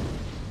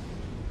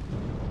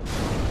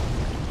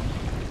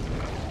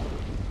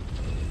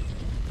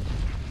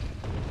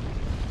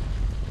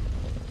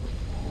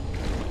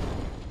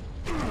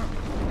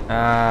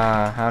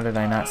 Ah, how did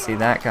I not see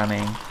that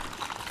coming?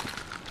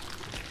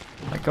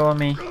 Let go of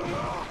me.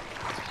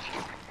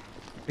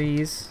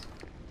 Please.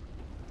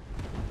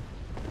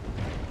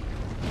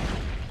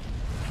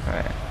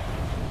 Alright.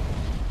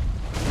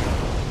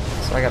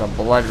 So I got a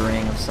blood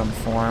ring of some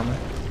form.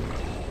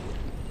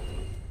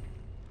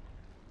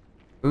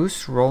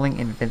 Boost rolling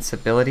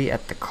invincibility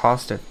at the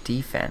cost of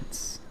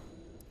defense.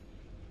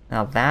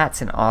 Now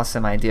that's an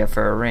awesome idea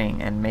for a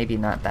ring, and maybe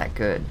not that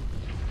good.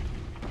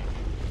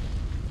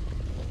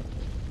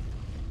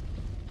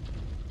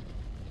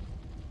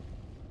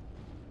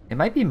 It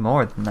might be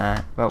more than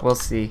that, but we'll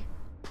see.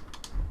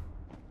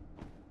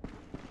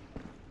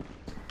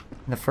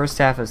 In the first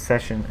half of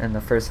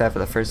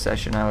the first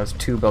session, I was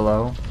 2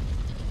 below.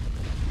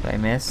 But I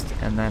missed,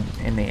 and then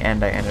in the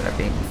end, I ended up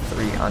being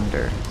 3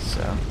 under,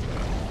 so.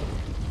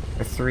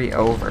 Or 3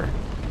 over.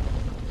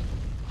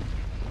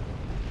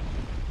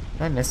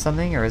 Did I miss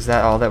something, or is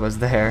that all that was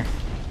there?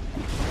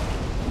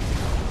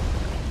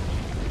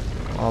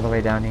 All the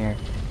way down here.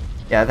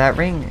 Yeah, that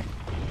ring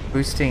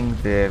boosting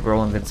the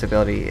roll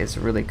invincibility is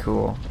really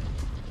cool.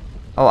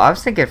 Oh, I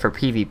was thinking for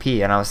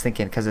PvP, and I was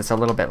thinking because it's a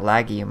little bit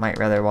laggy, you might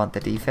rather want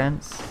the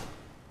defense.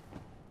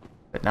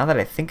 But now that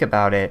I think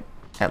about it,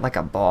 at like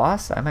a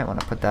boss, I might want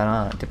to put that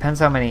on.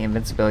 Depends how many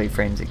invincibility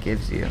frames it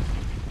gives you.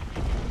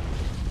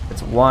 If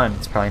it's 1,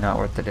 it's probably not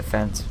worth the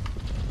defense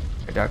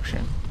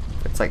reduction.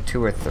 If it's like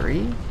 2 or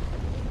 3,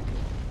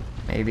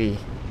 maybe.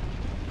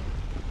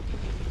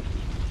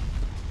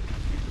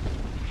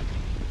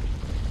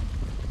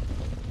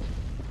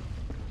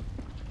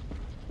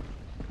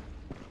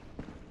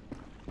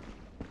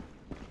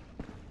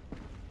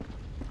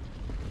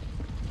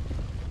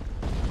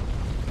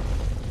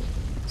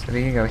 So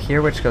we can go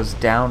here, which goes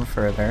down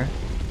further.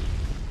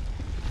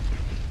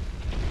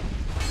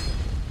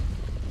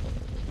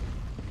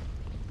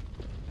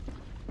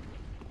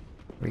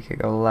 We could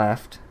go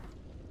left.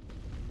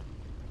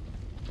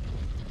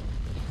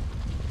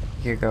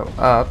 We could go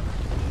up.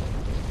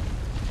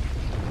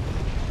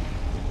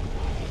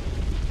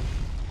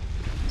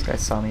 This guy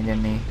saw me,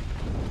 didn't he?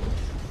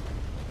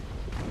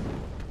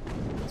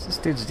 What's this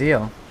dude's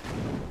deal?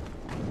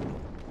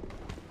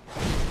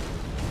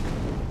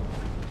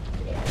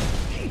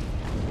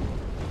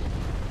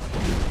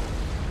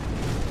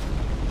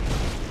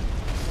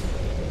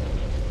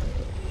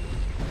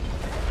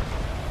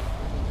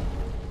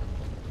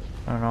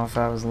 I don't know if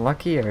I was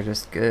lucky or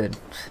just good. It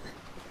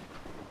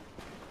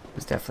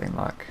was definitely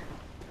luck.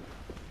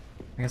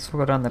 I guess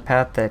we'll go down the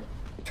path that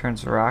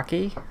turns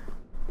rocky.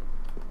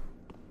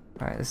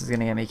 Alright, this is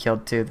gonna get me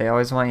killed too. They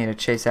always want you to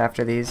chase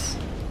after these.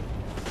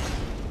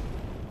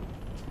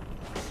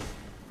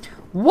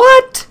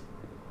 What?!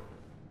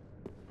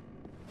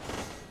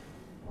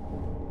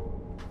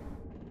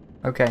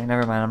 Okay,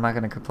 never mind. I'm not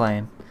gonna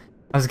complain.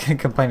 I was gonna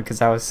complain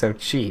because I was so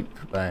cheap,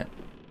 but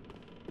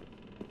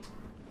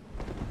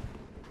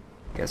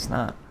guess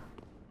not.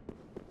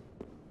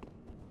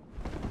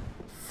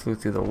 Flew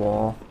through the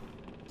wall.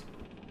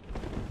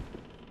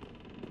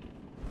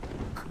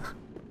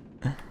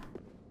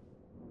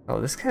 Oh,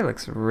 this guy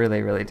looks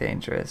really, really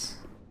dangerous.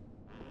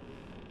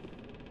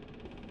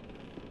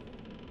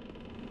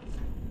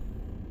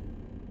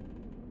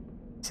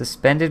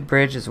 Suspended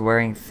bridge is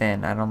wearing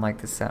thin. I don't like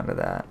the sound of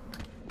that.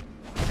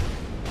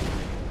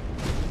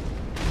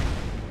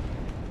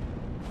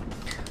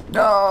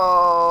 No!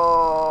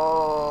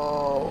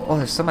 Oh,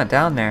 there's someone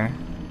down there.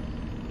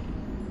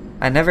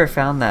 I never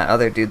found that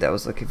other dude that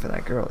was looking for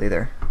that girl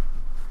either.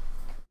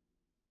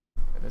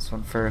 This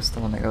one first,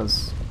 the one that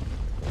goes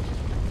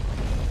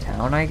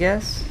down, I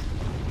guess?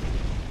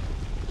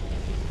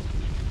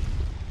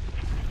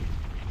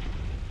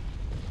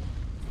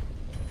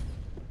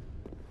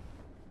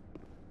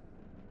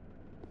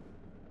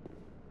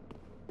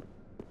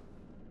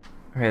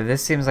 Okay,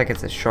 this seems like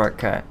it's a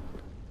shortcut.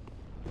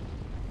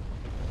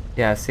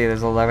 Yeah, see,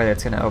 there's a lever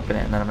that's gonna open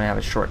it, and then I'm gonna have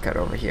a shortcut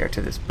over here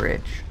to this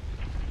bridge.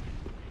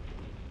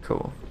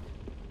 Cool.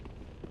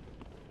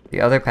 The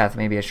other path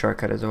may be a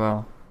shortcut as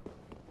well.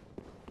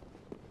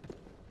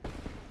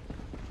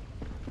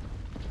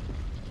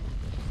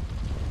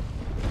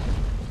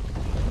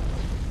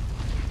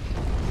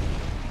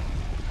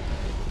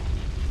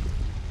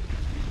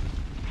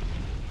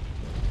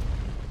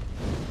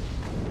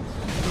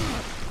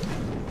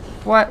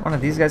 What? One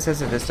of these guys has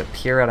to just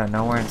appear out of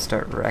nowhere and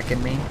start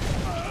wrecking me?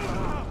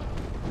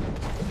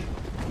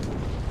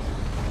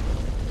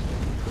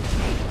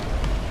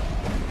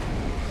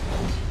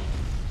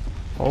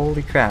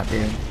 Holy crap,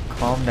 dude.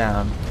 Calm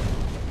down.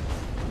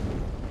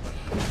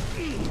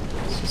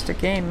 It's just a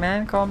game,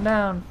 man. Calm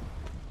down.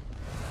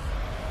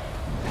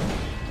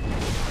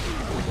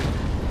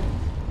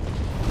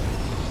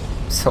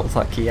 So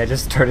lucky. I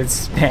just started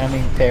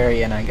spamming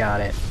parry and I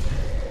got it.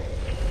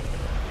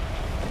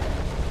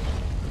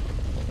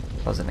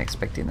 Wasn't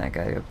expecting that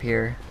guy to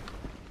appear.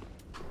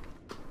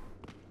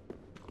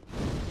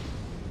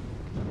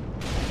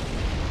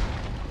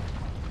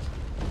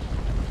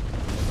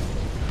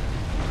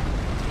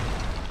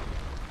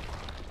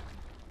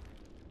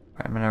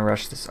 I'm gonna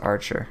rush this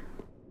archer.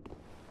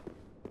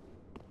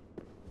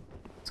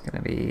 It's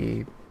gonna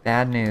be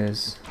bad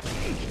news.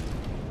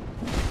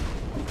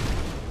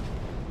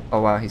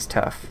 Oh wow, he's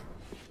tough.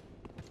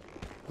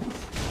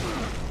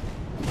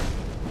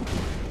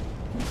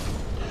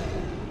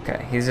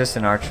 Okay, he's just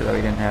an archer though,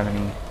 he didn't have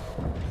any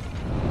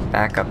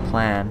backup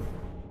plan.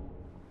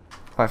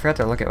 Oh, I forgot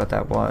to look at what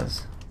that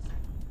was.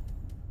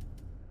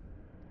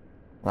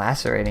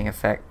 Lacerating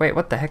effect. Wait,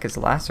 what the heck is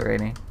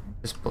lacerating?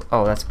 Just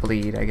oh, that's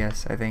bleed, I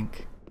guess, I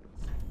think.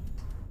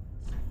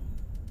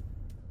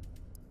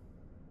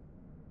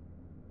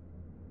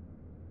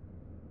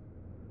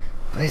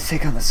 Blades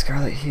take on the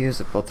scarlet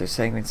hues of both their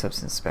sanguine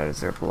substance spatters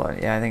their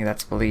blood. Yeah, I think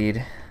that's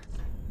bleed.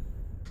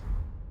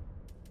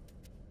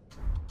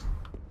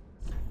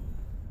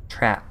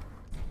 Trap.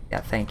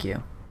 Yeah, thank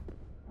you.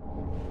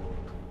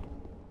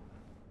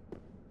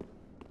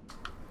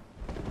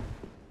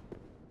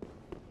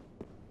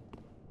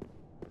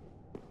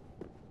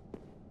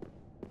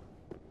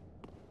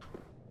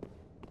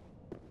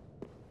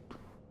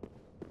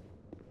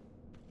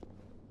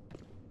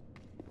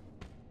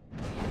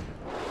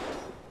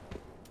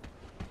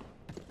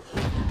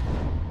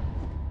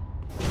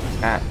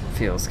 That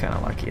feels kind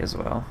of lucky as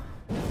well.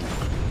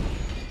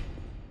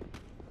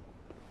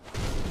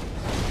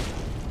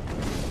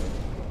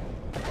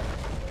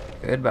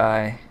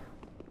 Goodbye.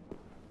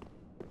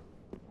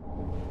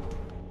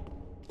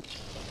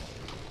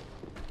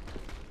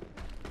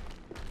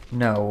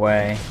 No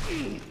way.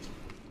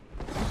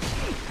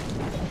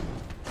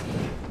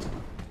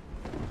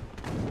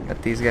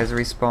 Got these guys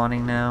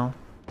respawning now.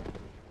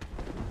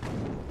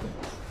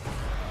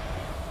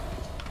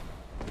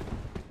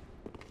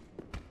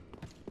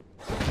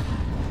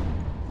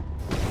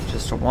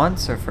 Just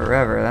once or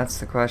forever? That's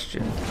the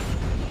question.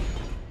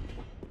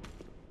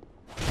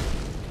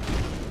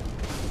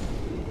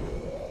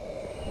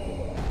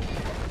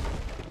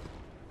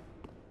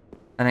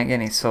 I didn't get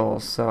any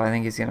souls, so I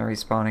think he's gonna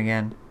respawn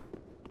again.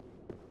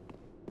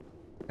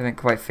 Haven't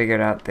quite figured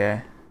out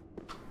the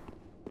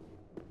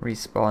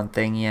respawn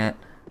thing yet.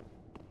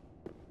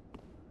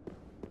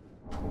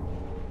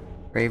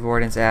 Grave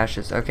Warden's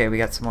ashes. Okay, we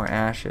got some more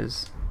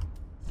ashes.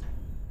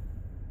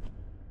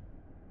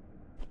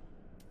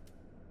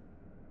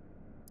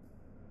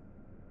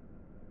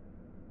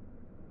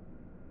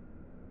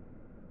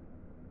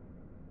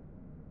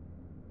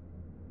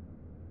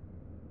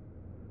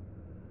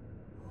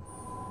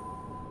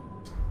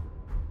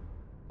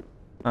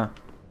 Huh.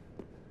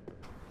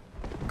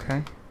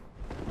 Okay.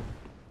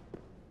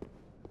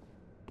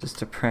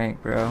 Just a prank,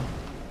 bro.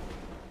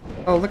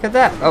 Oh, look at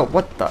that! Oh,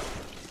 what the?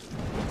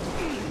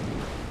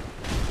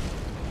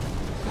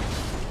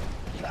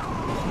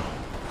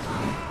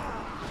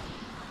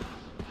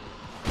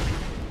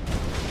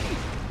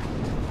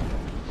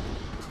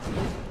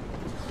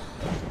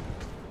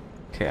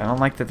 Okay, I don't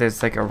like that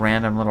there's like a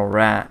random little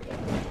rat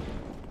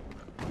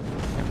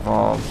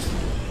involved.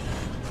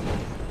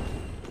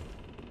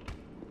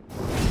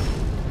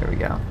 There we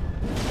go.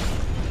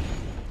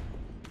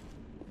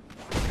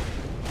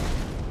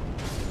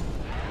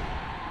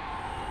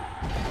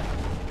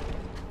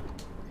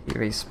 he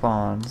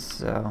respawns,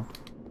 so...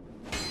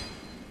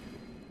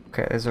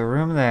 Okay, there's a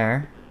room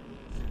there.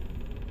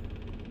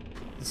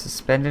 The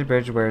suspended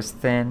bridge wears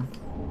thin.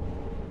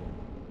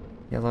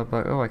 Yellow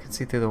bug. Oh, I can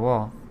see through the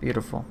wall.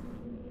 Beautiful.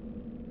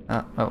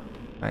 Oh,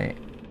 I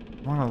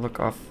want to look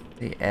off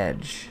the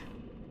edge.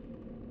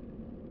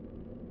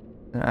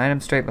 An item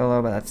straight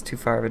below, but that's too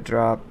far of a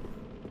drop.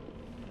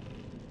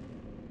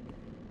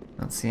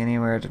 Don't see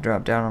anywhere to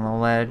drop down on the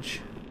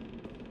ledge.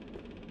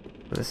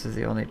 So this is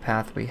the only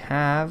path we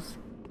have.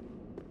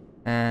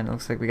 And it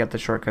looks like we got the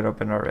shortcut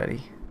open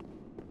already.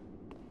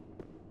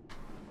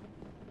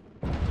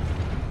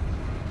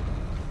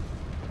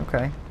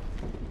 Okay.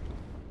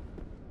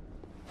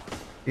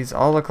 These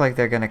all look like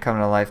they're gonna come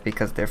to life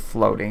because they're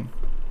floating.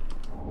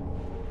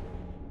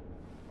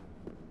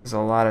 There's a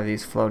lot of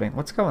these floating.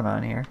 What's going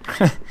on here?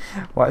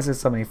 Why is there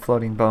so many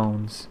floating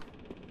bones?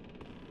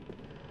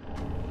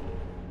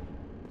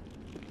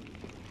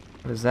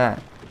 What is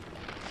that?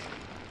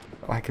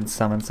 Oh, I can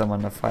summon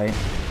someone to fight.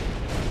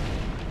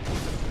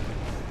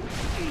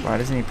 Why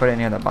doesn't he put it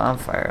near the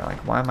bonfire?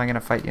 Like, why am I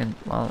gonna fight you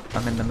while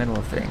I'm in the middle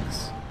of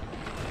things?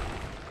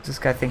 Does this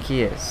guy think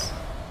he is?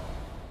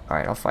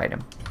 Alright, I'll fight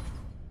him.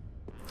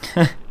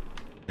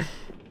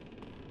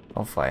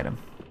 I'll fight him.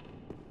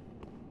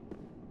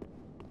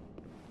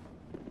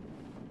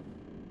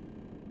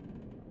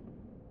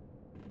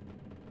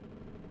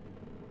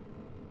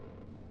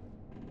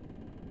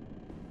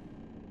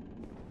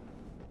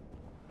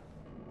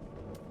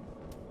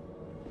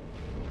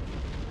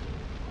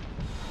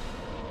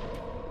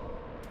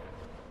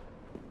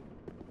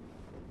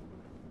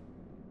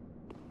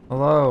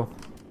 Hello.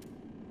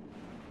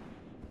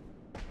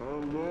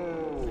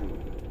 Hello.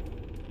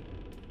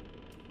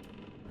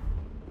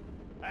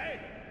 Hey.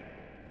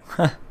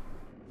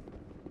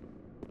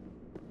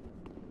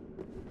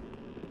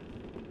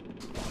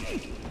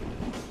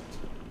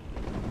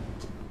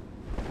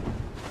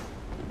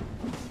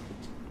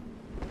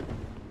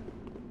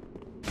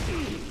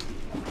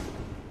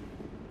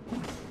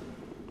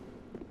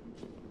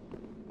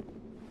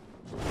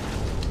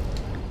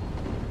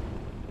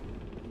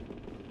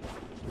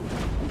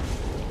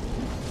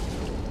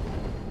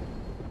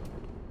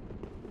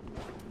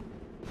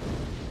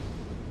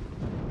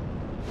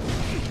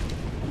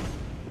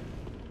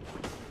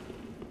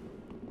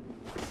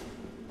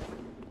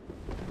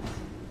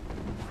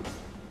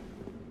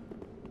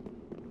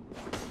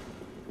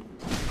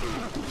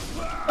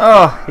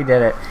 Oh, he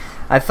did it.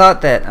 I thought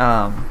that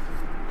I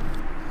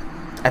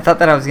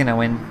was gonna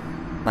win.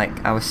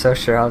 Like, I was so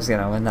sure I was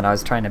gonna win that I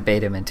was trying to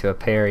bait him into a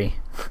parry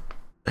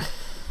to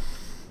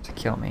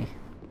kill me.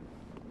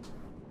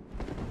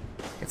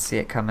 I could see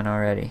it coming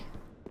already.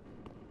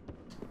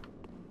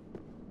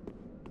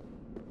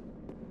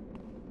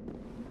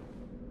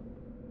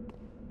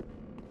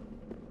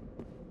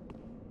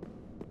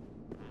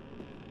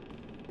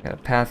 Got a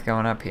path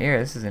going up here.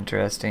 This is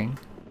interesting.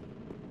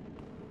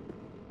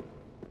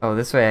 Oh,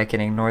 this way I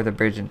can ignore the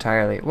bridge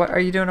entirely. What are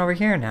you doing over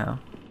here now?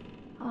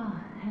 Ah,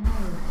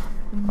 hello.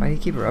 Why do you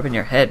keep rubbing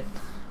your head?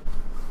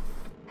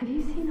 Have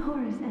you seen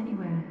Horus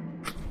anywhere?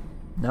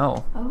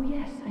 No. Oh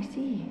yes, I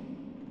see.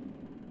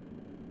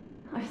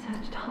 I've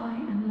searched high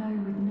and low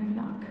with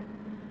no luck.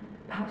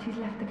 Perhaps he's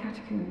left the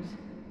catacombs.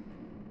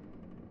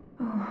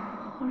 Oh,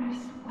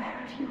 Horus, where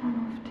have you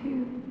run off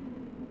to?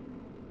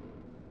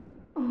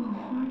 Oh,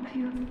 Horus, have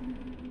you...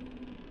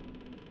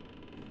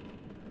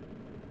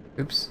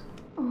 Oops.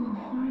 Oh,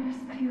 Horus,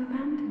 have you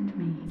abandoned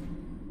me?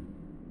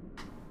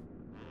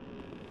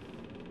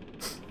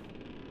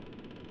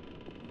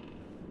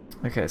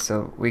 Okay,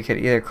 so we could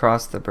either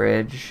cross the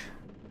bridge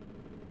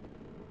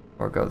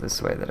or go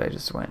this way that I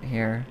just went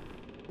here.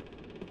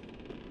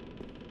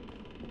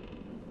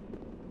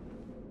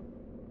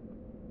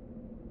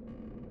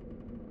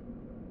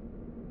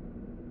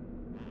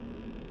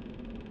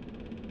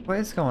 What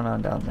is going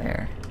on down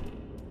there?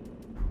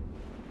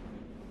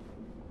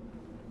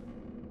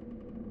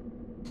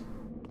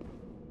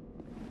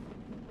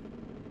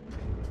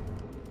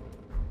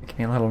 Making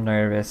me a little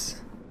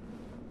nervous.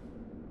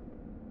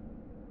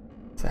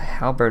 It's a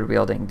halberd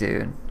wielding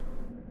dude.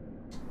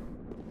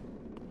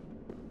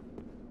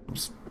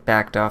 Just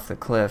backed off the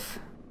cliff.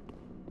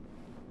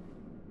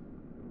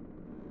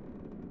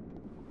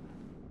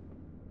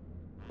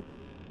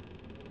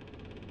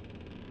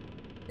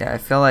 Yeah, I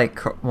feel like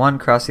one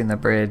crossing the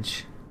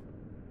bridge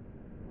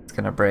is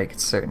gonna break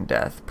certain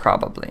death,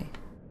 probably.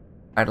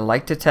 I'd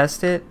like to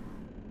test it,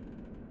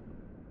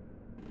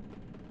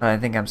 but I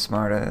think I'm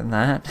smarter than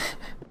that.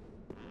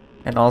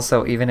 And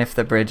also, even if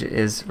the bridge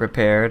is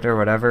repaired or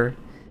whatever,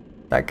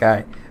 that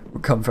guy will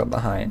come from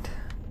behind.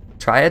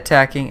 Try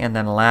attacking and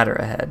then ladder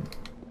ahead.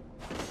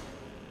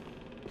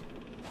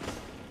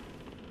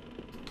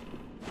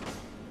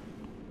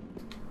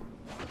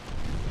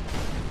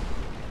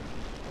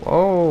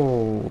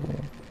 Whoa.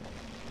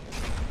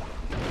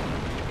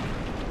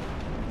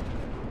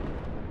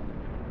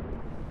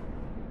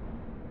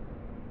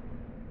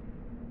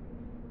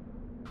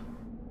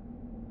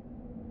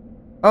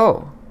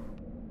 Oh.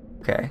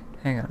 Okay,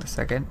 hang on a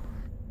second.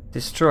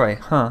 Destroy.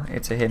 Huh,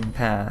 it's a hidden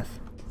path.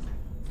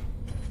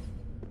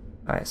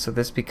 Alright, so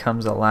this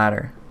becomes a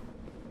ladder.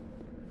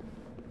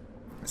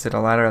 Is it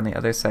a ladder on the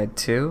other side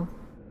too?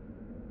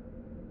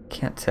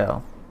 Can't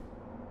tell.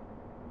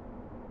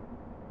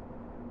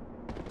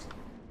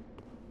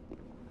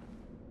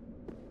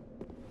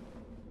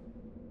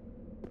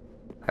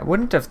 I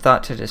wouldn't have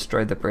thought to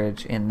destroy the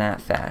bridge in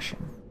that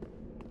fashion.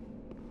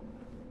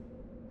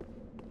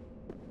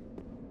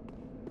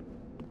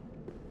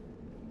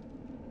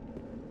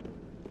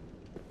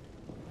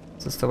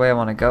 Is this the way I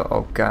want to go?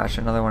 Oh gosh,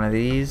 another one of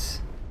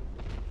these.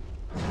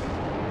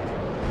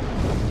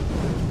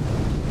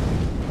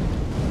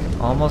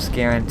 Almost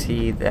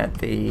guarantee that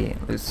the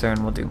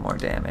Lucerne will do more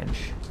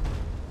damage.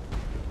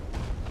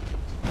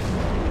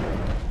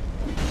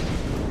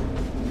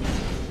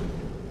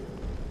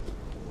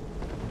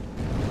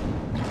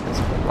 There's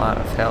a lot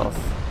of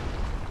health.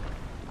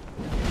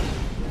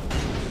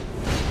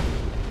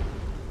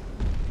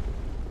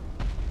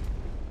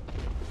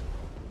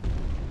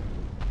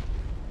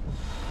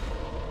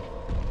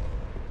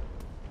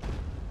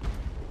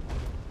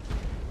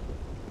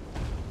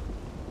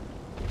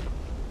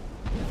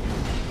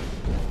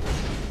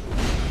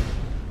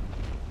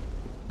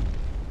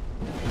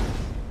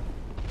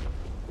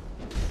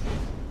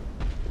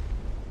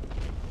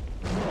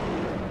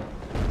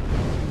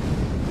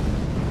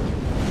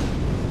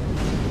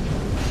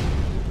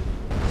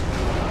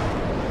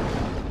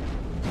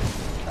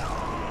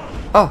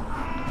 Oh!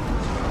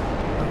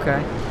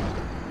 Okay.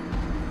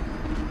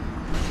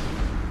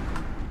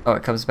 Oh,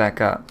 it comes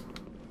back up.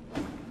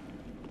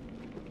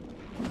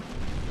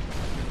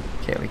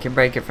 Okay, we can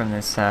break it from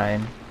this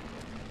side.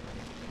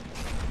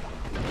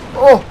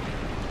 Oh!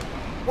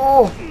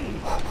 Oh!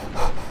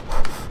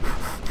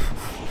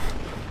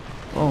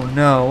 Oh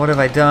no, what have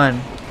I done?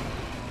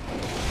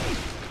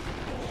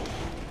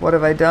 What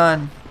have I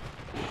done?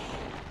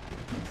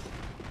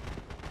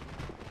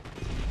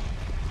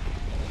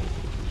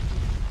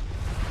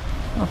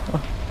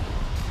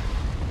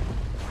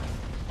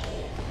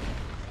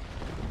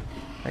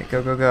 Right,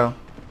 go, go, go.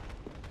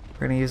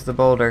 We're gonna use the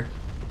boulder.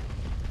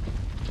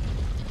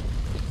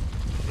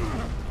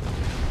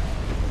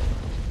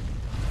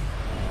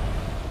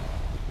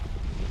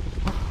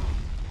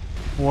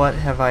 What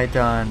have I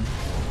done?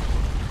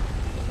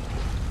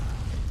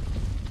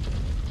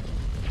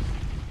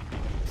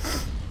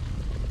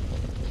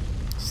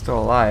 Still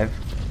alive.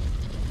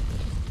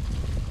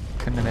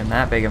 Couldn't have been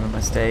that big of a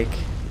mistake.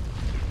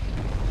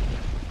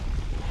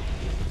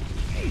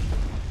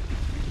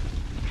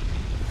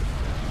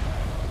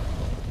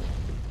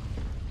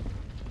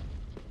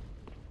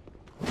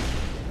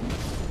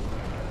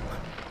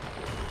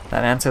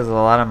 That answers a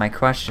lot of my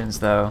questions,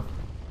 though.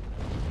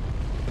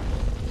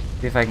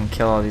 See if I can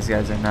kill all these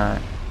guys or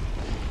not.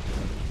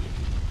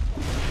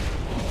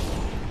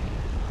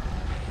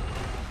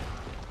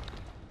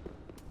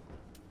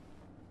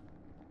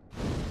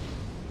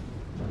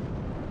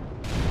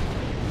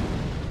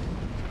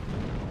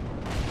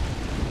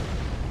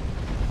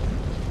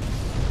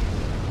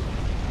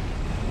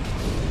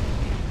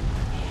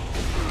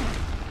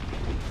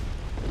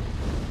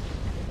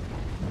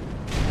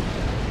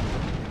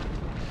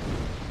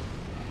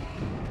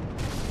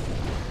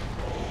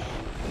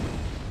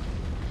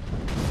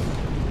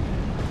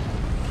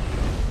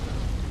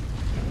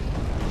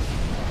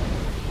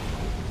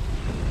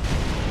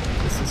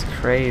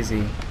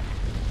 Crazy.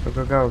 Go,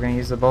 go, go. We're gonna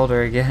use the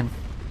boulder again.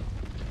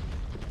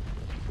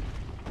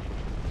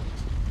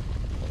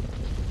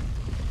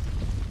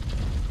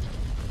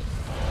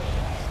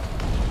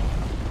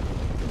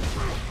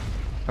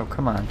 Oh,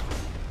 come on.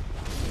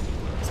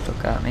 Still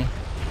got me.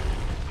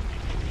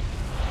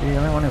 You're the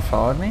only one who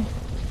followed me?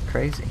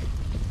 Crazy.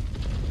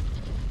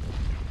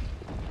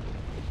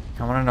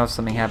 I wanna know if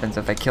something happens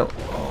if I kill.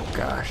 Oh,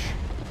 gosh.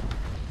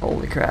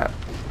 Holy crap.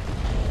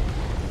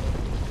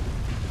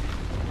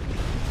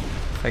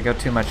 If I go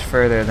too much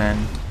further,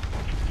 then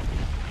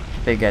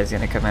the big guy's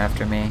gonna come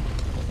after me.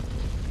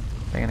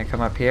 They're gonna come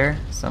up here?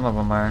 Some of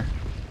them are.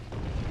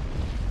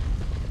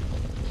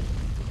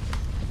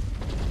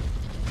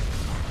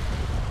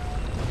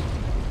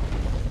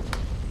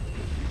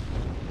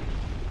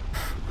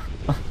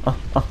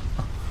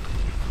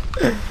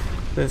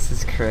 This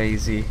is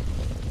crazy.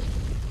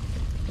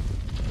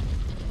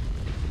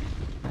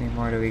 How many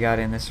more do we got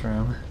in this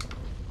room?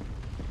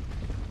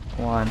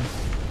 One.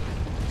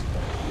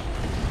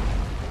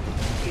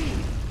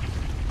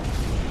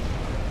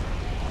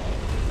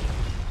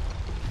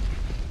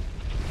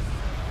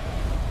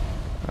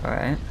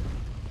 Alright.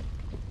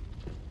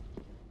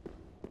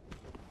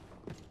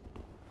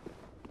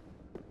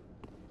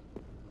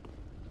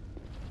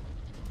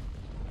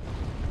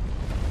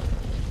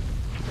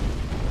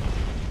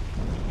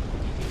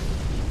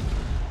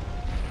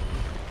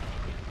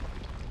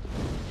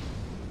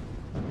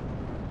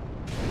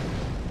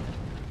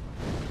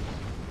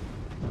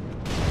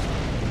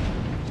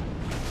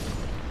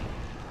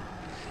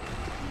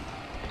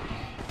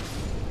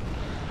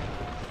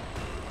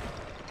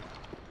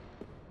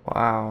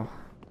 Wow.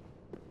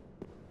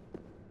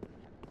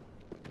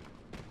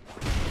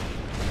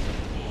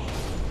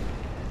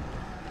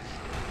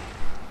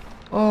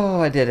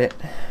 Oh, I did it.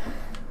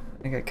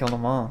 think I killed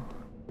them all.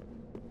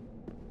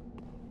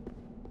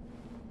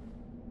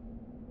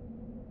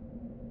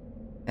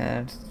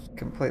 And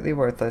completely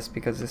worthless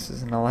because this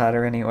isn't a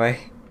ladder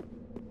anyway.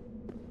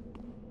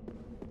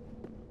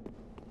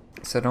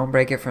 So don't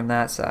break it from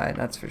that side,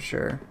 that's for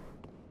sure.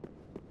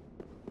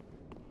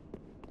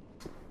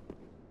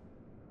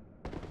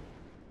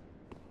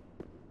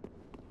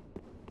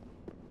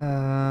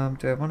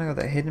 Do I want to go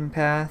the hidden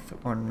path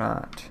or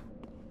not?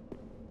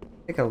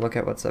 Take a look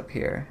at what's up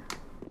here.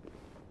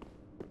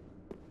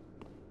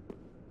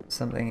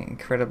 Something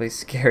incredibly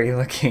scary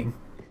looking.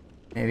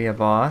 Maybe a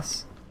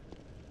boss?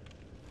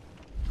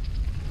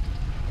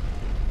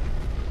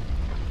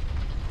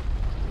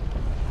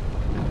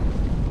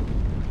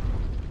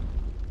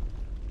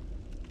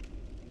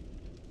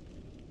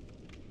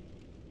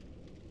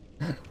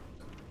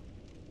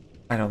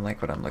 I don't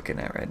like what I'm looking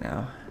at right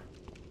now.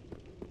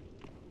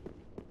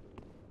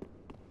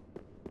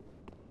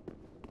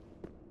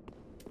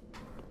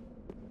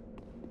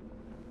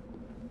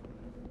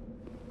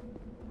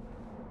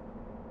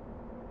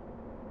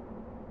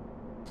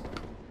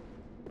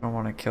 I don't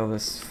want to kill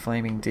this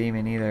flaming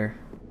demon either.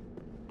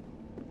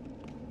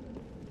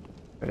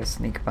 Gotta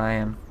sneak by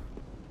him.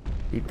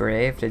 Be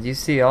brave. Did you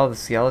see all the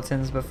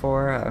skeletons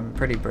before? I'm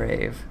pretty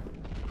brave.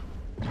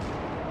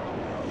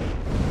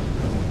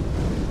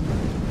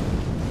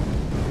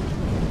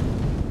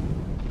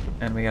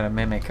 And we got a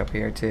mimic up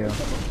here too.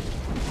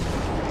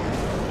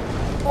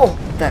 Oh,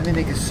 that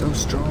mimic is so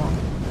strong.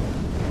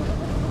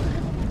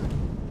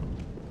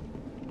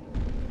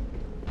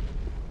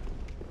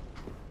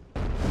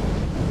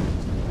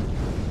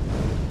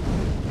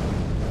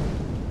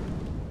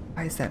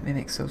 Why is that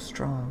mimic so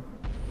strong?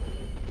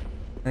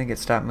 I think it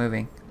stopped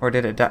moving. Or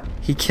did it die?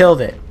 He killed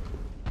it!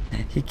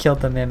 He killed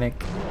the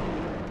mimic.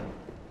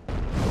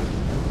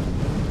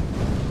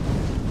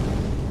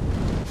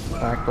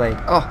 Black blade.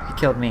 Oh, he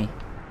killed me.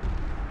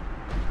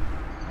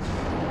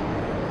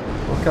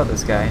 We'll kill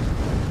this guy.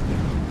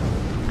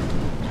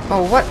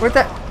 Oh, what? Where'd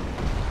that...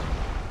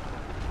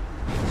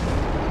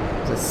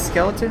 There's a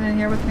skeleton in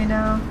here with me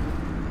now?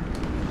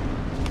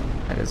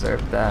 I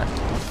deserved that.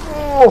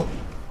 Oh!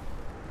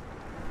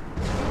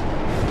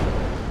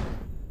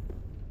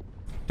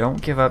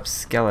 Don't give up,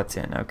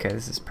 skeleton. Okay,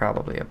 this is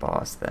probably a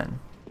boss then.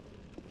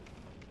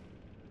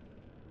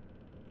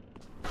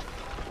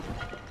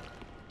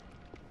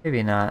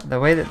 Maybe not. The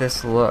way that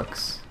this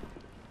looks,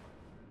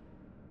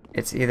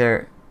 it's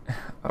either...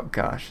 Oh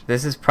gosh,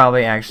 this is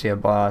probably actually a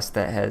boss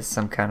that has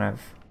some kind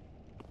of...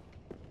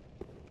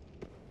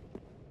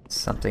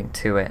 something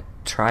to it.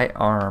 Try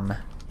arm.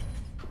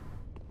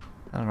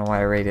 I don't know why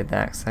I rated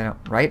that, because I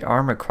don't... Right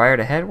arm required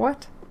a head?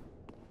 What?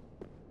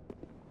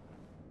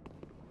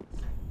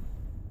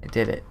 I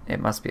did it. It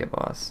must be a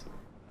boss.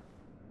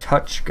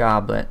 Touch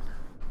Goblin.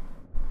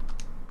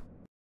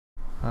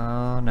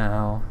 Oh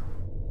no.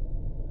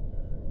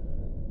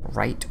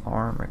 Right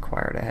arm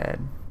required a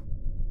head.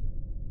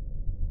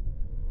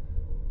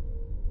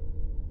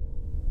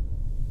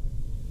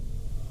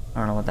 I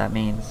don't know what that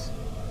means.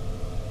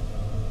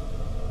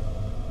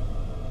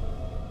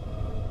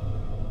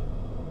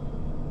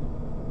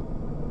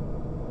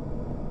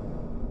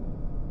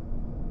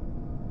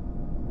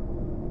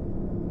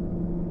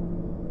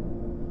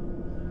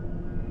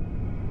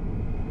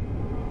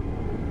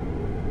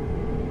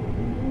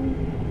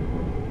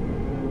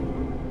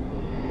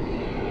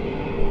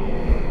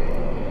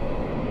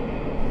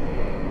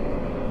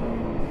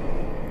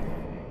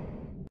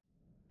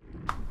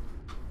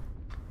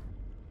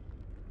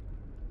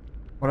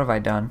 What have I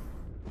done?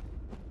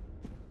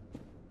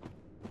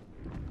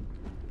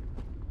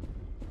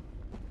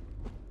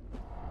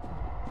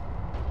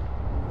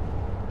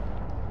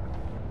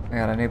 I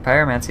got a new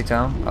pyromancy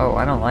tome. Oh,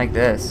 I don't like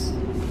this.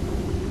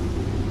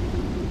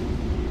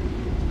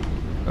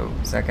 Oh,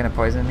 is that gonna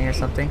poison me or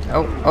something?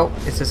 Oh,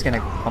 it's just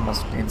gonna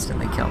almost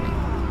instantly kill me.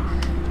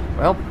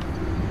 Well.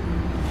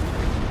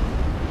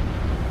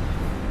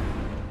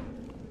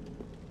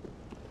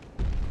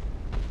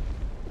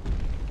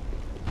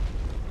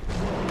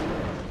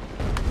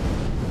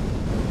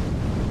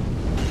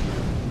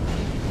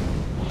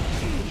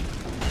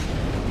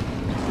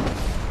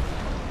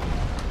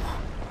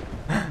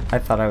 I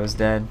thought I was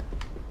dead.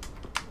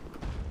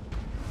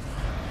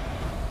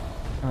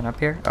 Coming up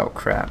here? Oh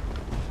crap.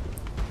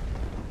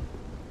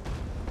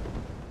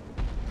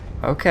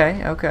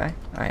 Okay.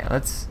 Alright,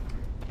 let's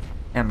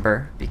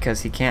Ember,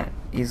 because he can't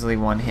easily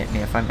one-hit me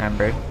if I'm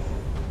Embered.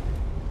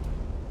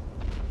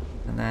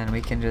 And then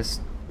we can just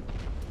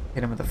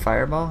hit him with a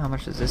fireball. How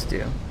much does this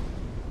do?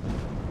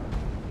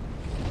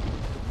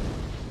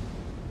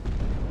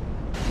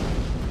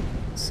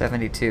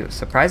 $72.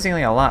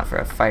 Surprisingly a lot for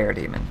a fire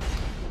demon.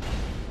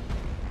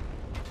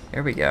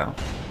 Here we go.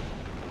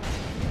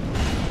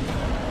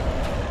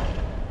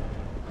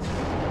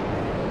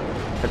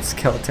 That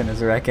skeleton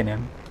is wrecking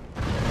him.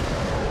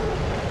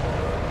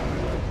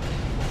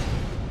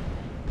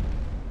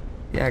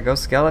 Yeah, go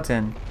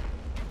skeleton.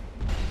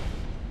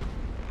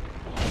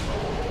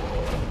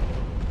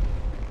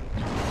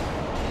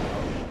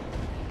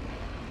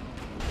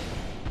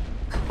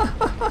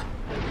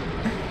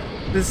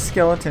 This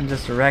skeleton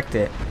just wrecked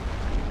it.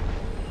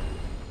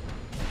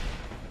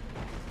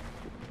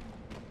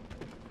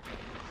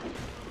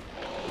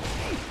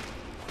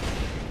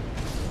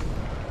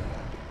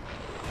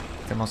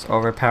 The most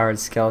overpowered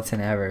skeleton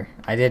ever.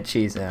 I did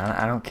cheese it.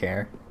 I don't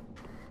care.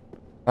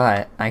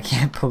 But I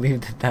can't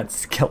believe that that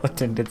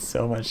skeleton did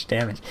so much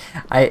damage.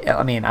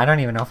 I mean, I don't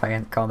even know if I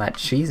can call that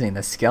cheesing.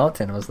 The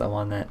skeleton was the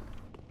one that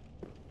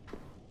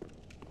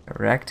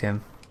wrecked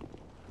him.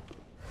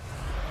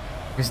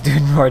 He was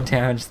doing more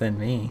damage than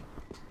me.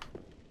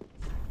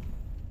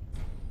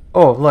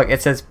 Oh, look,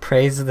 it says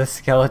praise the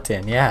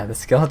skeleton. Yeah, the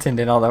skeleton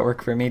did all that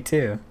work for me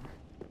too.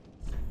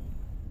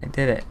 I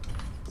did it.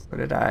 So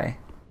did I.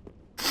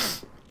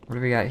 What do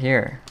we got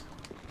here?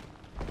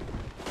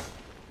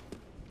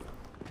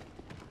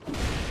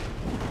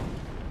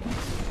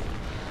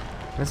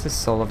 What does the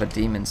soul of a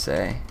demon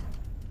say?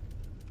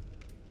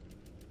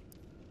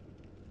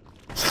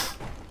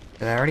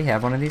 Did I already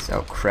have one of these?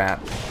 Oh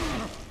crap.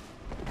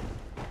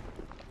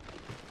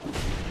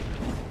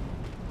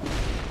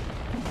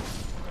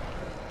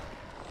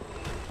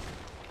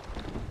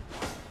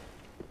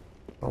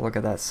 I'll look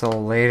at that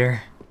soul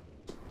later.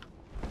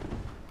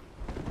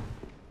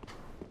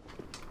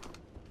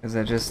 Is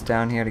it just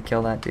down here to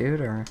kill that dude,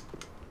 or?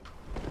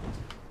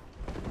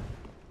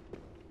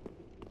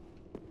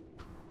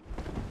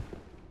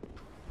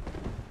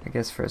 I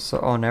guess for a soul.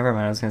 Oh, never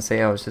mind. I was gonna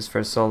say, oh, it's just for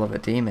a soul of a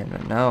demon,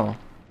 but no.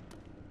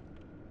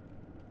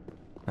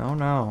 No,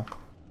 no.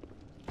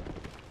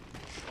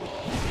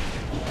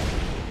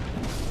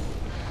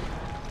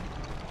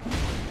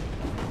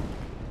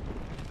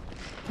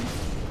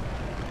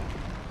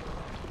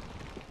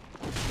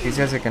 These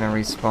guys are gonna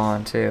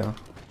respawn too.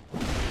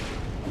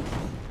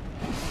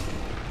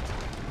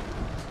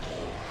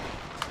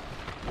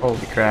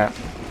 Holy crap.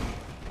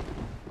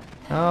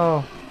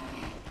 Oh.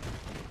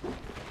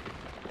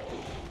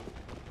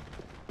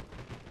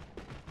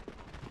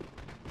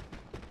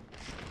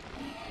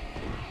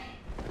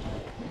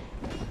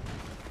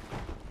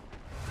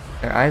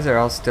 Their eyes are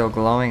all still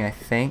glowing, I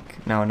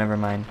think. No, never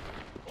mind.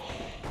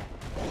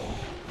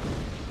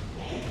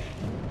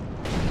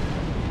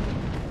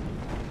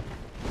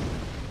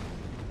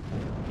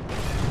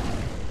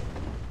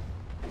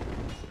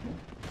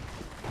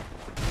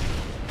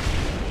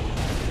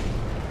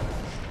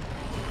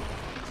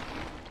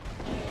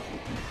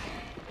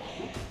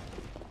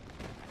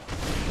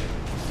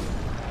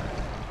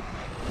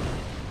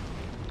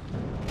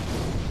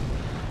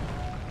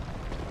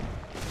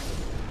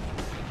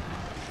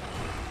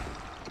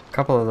 A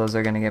couple of those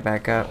are gonna get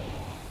back up.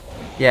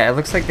 Yeah, it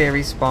looks like they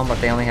respawn,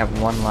 but they only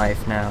have one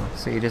life now.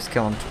 So you just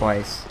kill them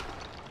twice.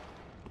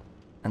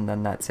 And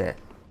then that's it.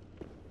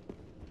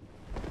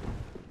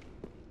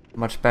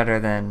 Much better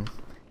than...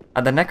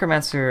 the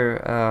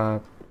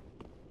Necromancer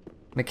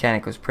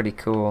mechanic was pretty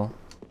cool.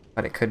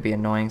 But it could be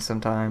annoying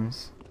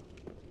sometimes.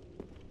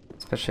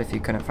 Especially if you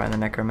couldn't find the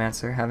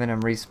Necromancer. Having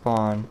him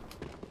respawn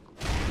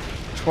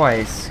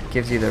twice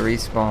gives you the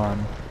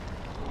respawn.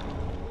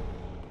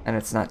 And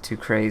it's not too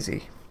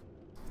crazy.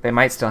 They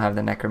might still have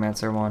the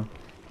Necromancer one.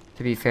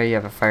 To be fair, you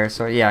have a fire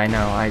sword. Yeah, I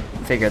know. I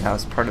figured that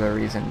was part of the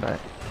reason, but...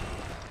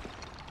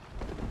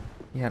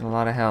 you had a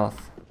lot of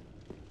health.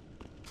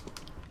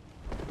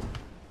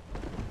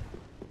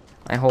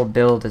 My whole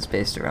build is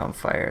based around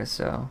fire,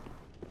 so...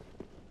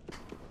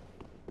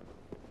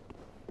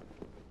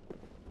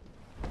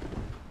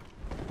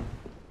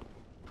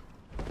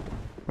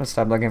 I'm gonna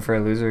stop looking for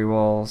illusory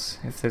walls.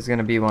 If there's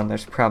gonna be one,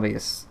 there's probably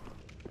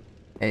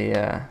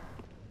a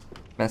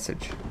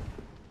message.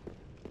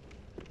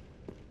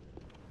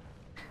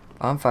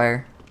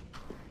 Bonfire.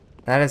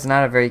 That is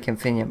not a very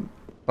convenient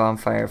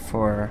bonfire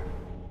for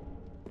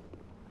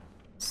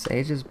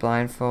Sage's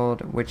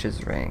Blindfold,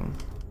 Witch's Ring.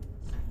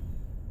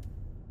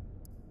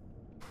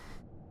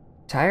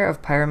 Tire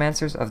of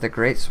pyromancers of the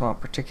Great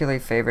Swamp, particularly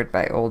favored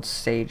by old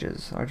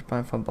sages. Large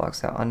blindfold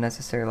blocks out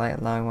unnecessary light,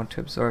 allowing one to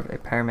absorb a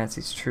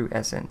pyromancy's true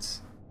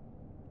essence.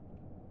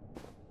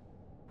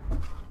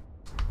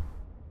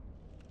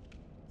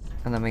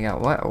 And then we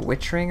got what? A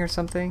witch ring or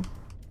something?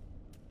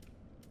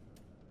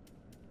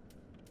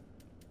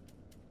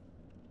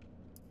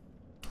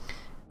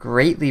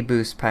 Greatly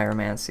boost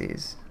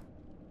pyromancies.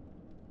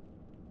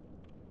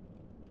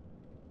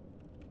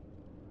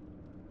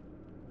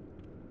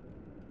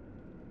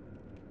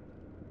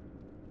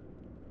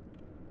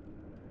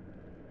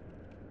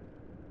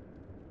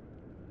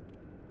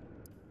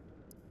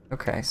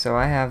 Okay, so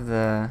I have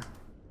the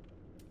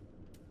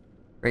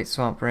Great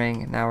Swamp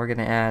Ring. Now we're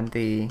gonna add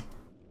the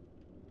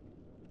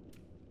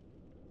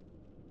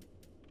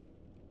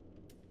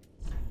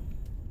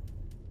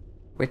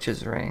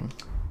Witch's Ring.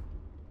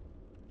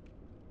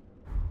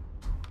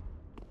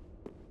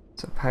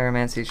 So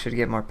pyromancy should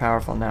get more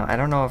powerful now. I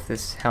don't know if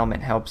this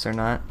helmet helps or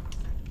not.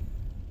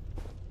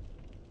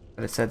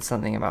 But it said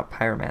something about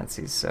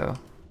pyromancy, so...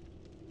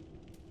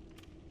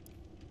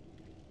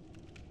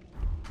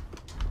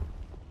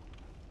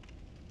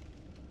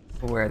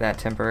 we'll wear that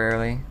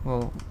temporarily.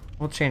 We'll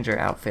change our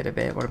outfit a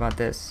bit. What about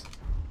this?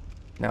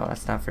 No,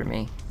 that's not for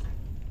me.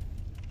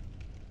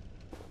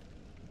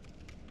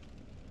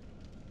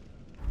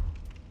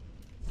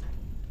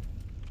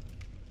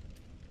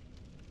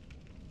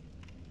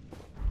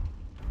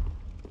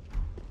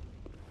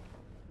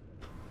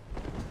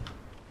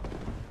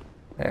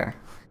 There.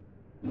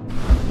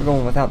 We're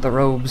going without the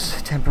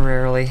robes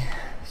temporarily.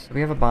 So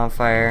we have a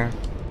bonfire.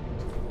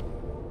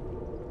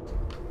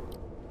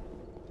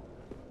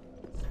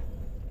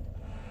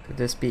 Could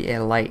this be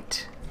a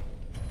light?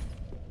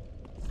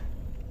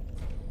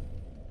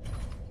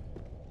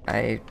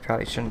 I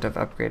probably shouldn't have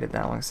upgraded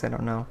that one because I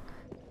don't know.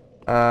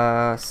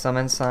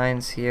 Summon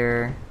signs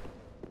here.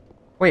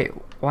 Wait,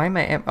 why am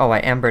I oh, I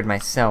embered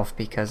myself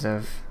because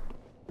of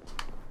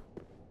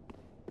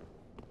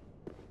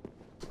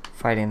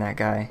fighting that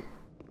guy.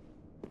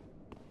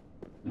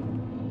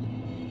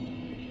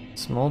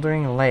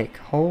 Smoldering Lake.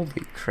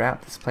 Holy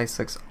crap, this place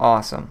looks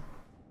awesome.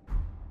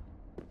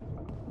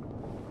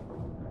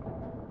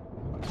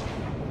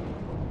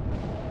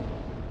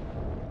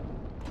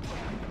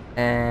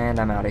 And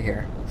I'm out of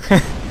here.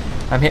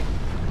 I'm here.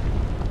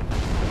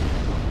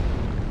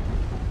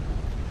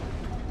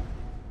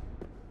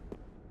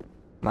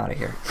 I'm out of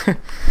here.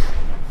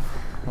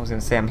 I was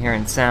gonna say I'm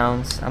hearing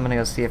sounds. I'm gonna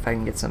go see if I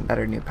can get some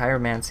better new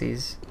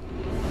pyromancies.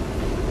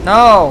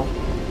 No!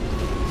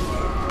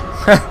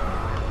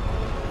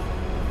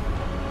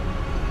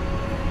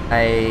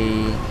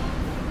 I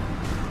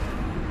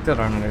still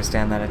don't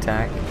understand that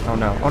attack. Oh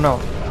no, oh no.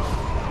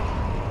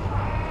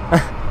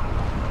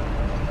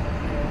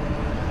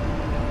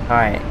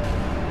 Alright.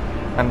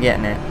 I'm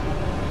getting it.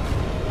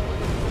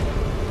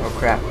 Oh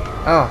crap.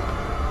 Oh.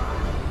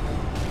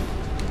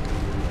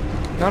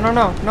 No, no,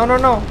 no, no, no,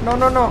 no, no,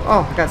 no, no.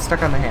 Oh, I got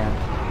stuck on the hand.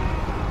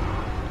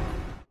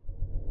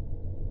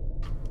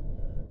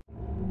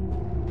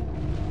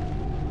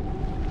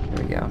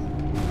 There we go.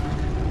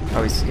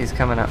 Oh, he's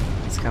coming up.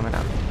 He's coming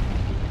up.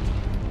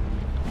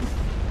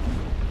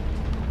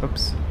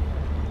 Oops.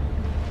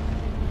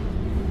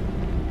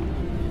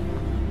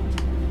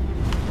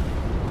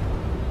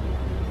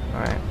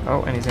 Alright.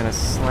 Oh, and he's gonna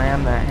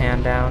slam that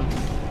hand down.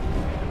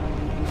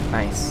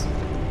 Nice.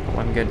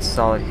 One good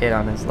solid hit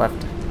on his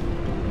left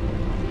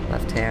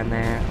hand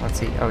there. Let's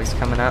see. Oh, he's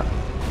coming up.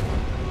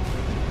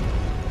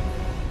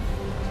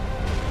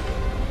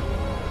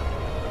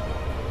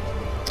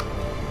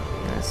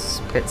 Gonna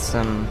spit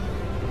some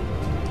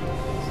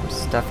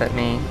stuff at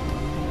me.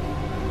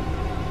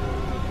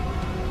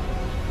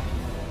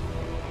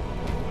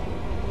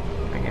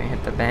 Am I gonna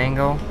hit the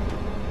bangle?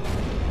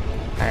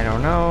 I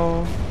don't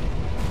know.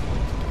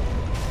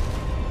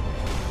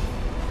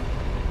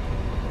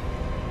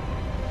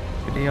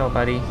 Good deal,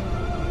 buddy.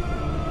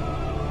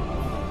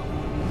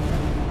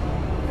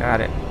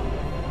 Got it.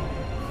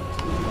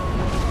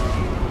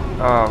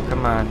 Oh,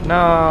 come on. No!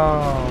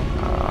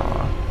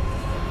 Oh.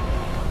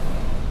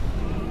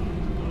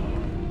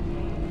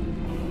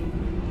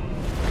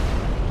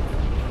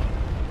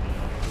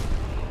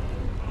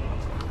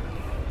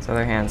 His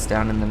other hand's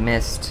down in the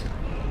mist.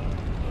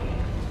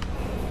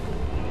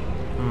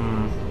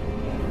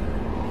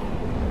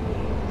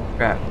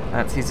 Crap.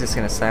 He's just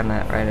gonna slam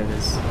that right at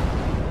his...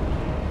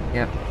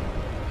 Yep.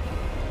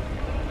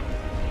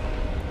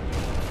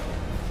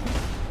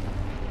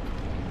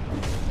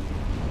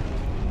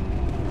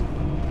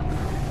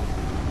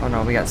 Oh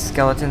no, we got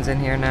skeletons in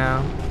here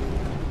now.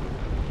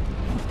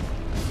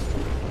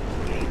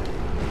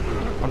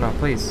 Oh no,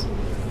 please.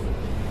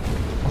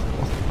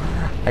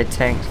 I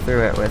tanked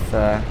through it with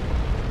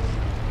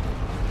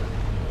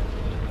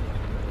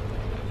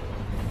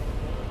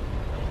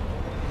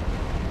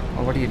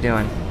Oh, what are you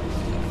doing?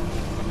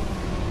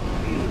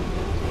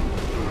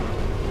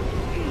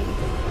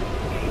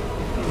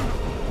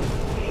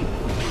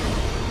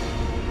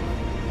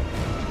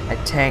 I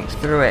tanked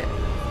through it.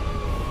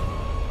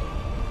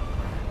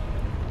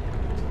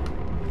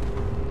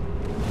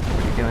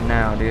 What are you doing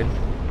now, dude?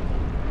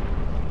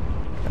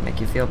 That make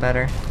you feel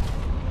better?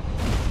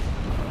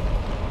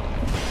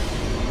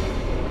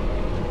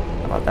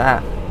 How about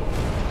that?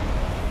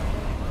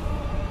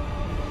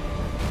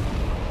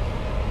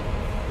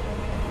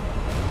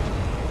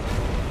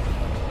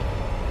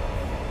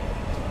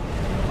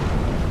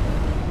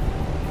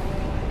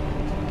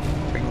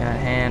 Bring that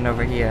hand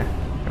over here.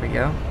 There we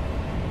go.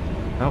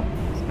 Nope.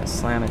 Just gonna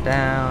slam it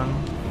down.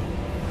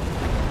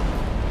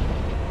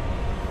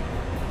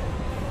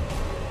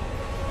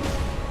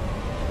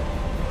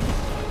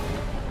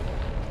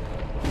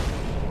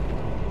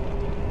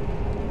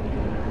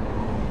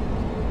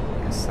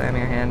 Slam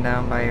your hand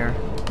down by your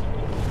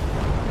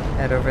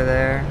head over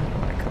there.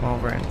 I'm gonna come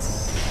over and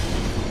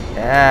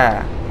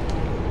yeah,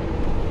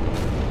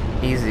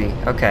 easy.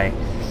 Okay,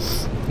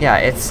 yeah,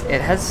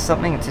 it has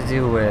something to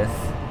do with,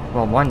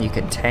 well, one, you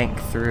can tank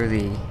through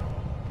the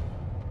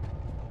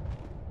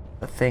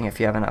thing if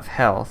you have enough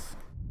health.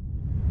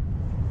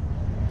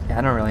 Yeah,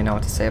 I don't really know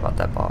what to say about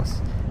that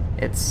boss.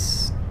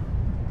 It's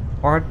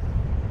hard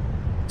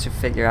to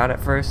figure out at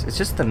first. It's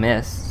just the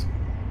mist.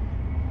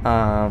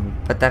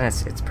 But then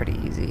it's pretty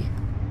easy.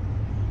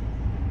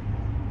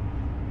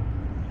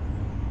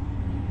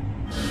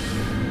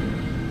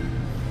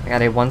 I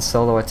got a one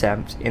solo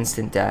attempt,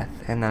 instant death,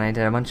 and then I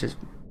did a bunch of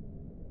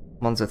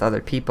ones with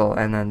other people,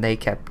 and then they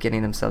kept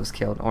getting themselves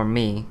killed, or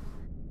me.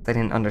 They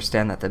didn't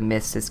understand that the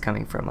mist is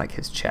coming from like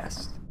his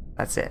chest.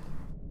 That's it.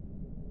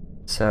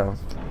 So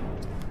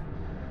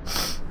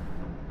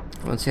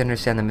Once you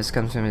understand the mist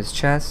comes from his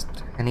chest,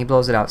 and he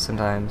blows it out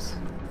sometimes.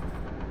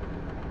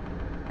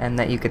 And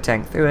that you could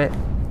tank through it,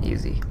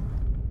 easy.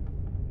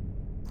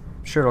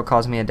 I'm sure it'll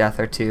cause me a death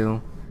or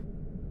two,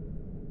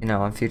 you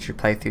know, on future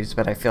playthroughs,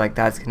 but I feel like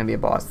that's going to be a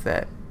boss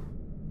that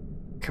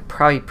could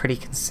probably pretty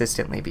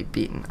consistently be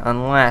beaten,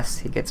 unless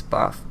he gets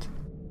buffed.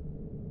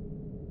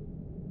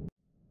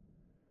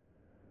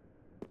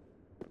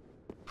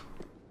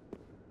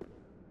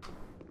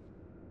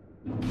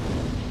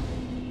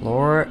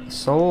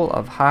 Soul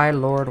of High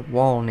Lord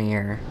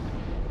Walnir.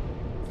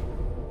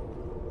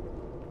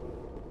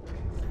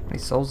 How many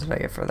souls did I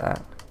get for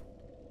that?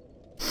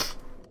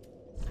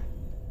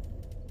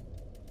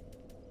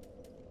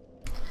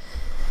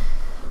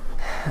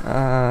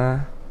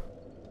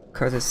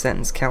 Carthus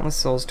sentenced countless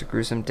souls to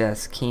gruesome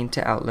deaths, keen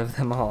to outlive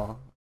them all.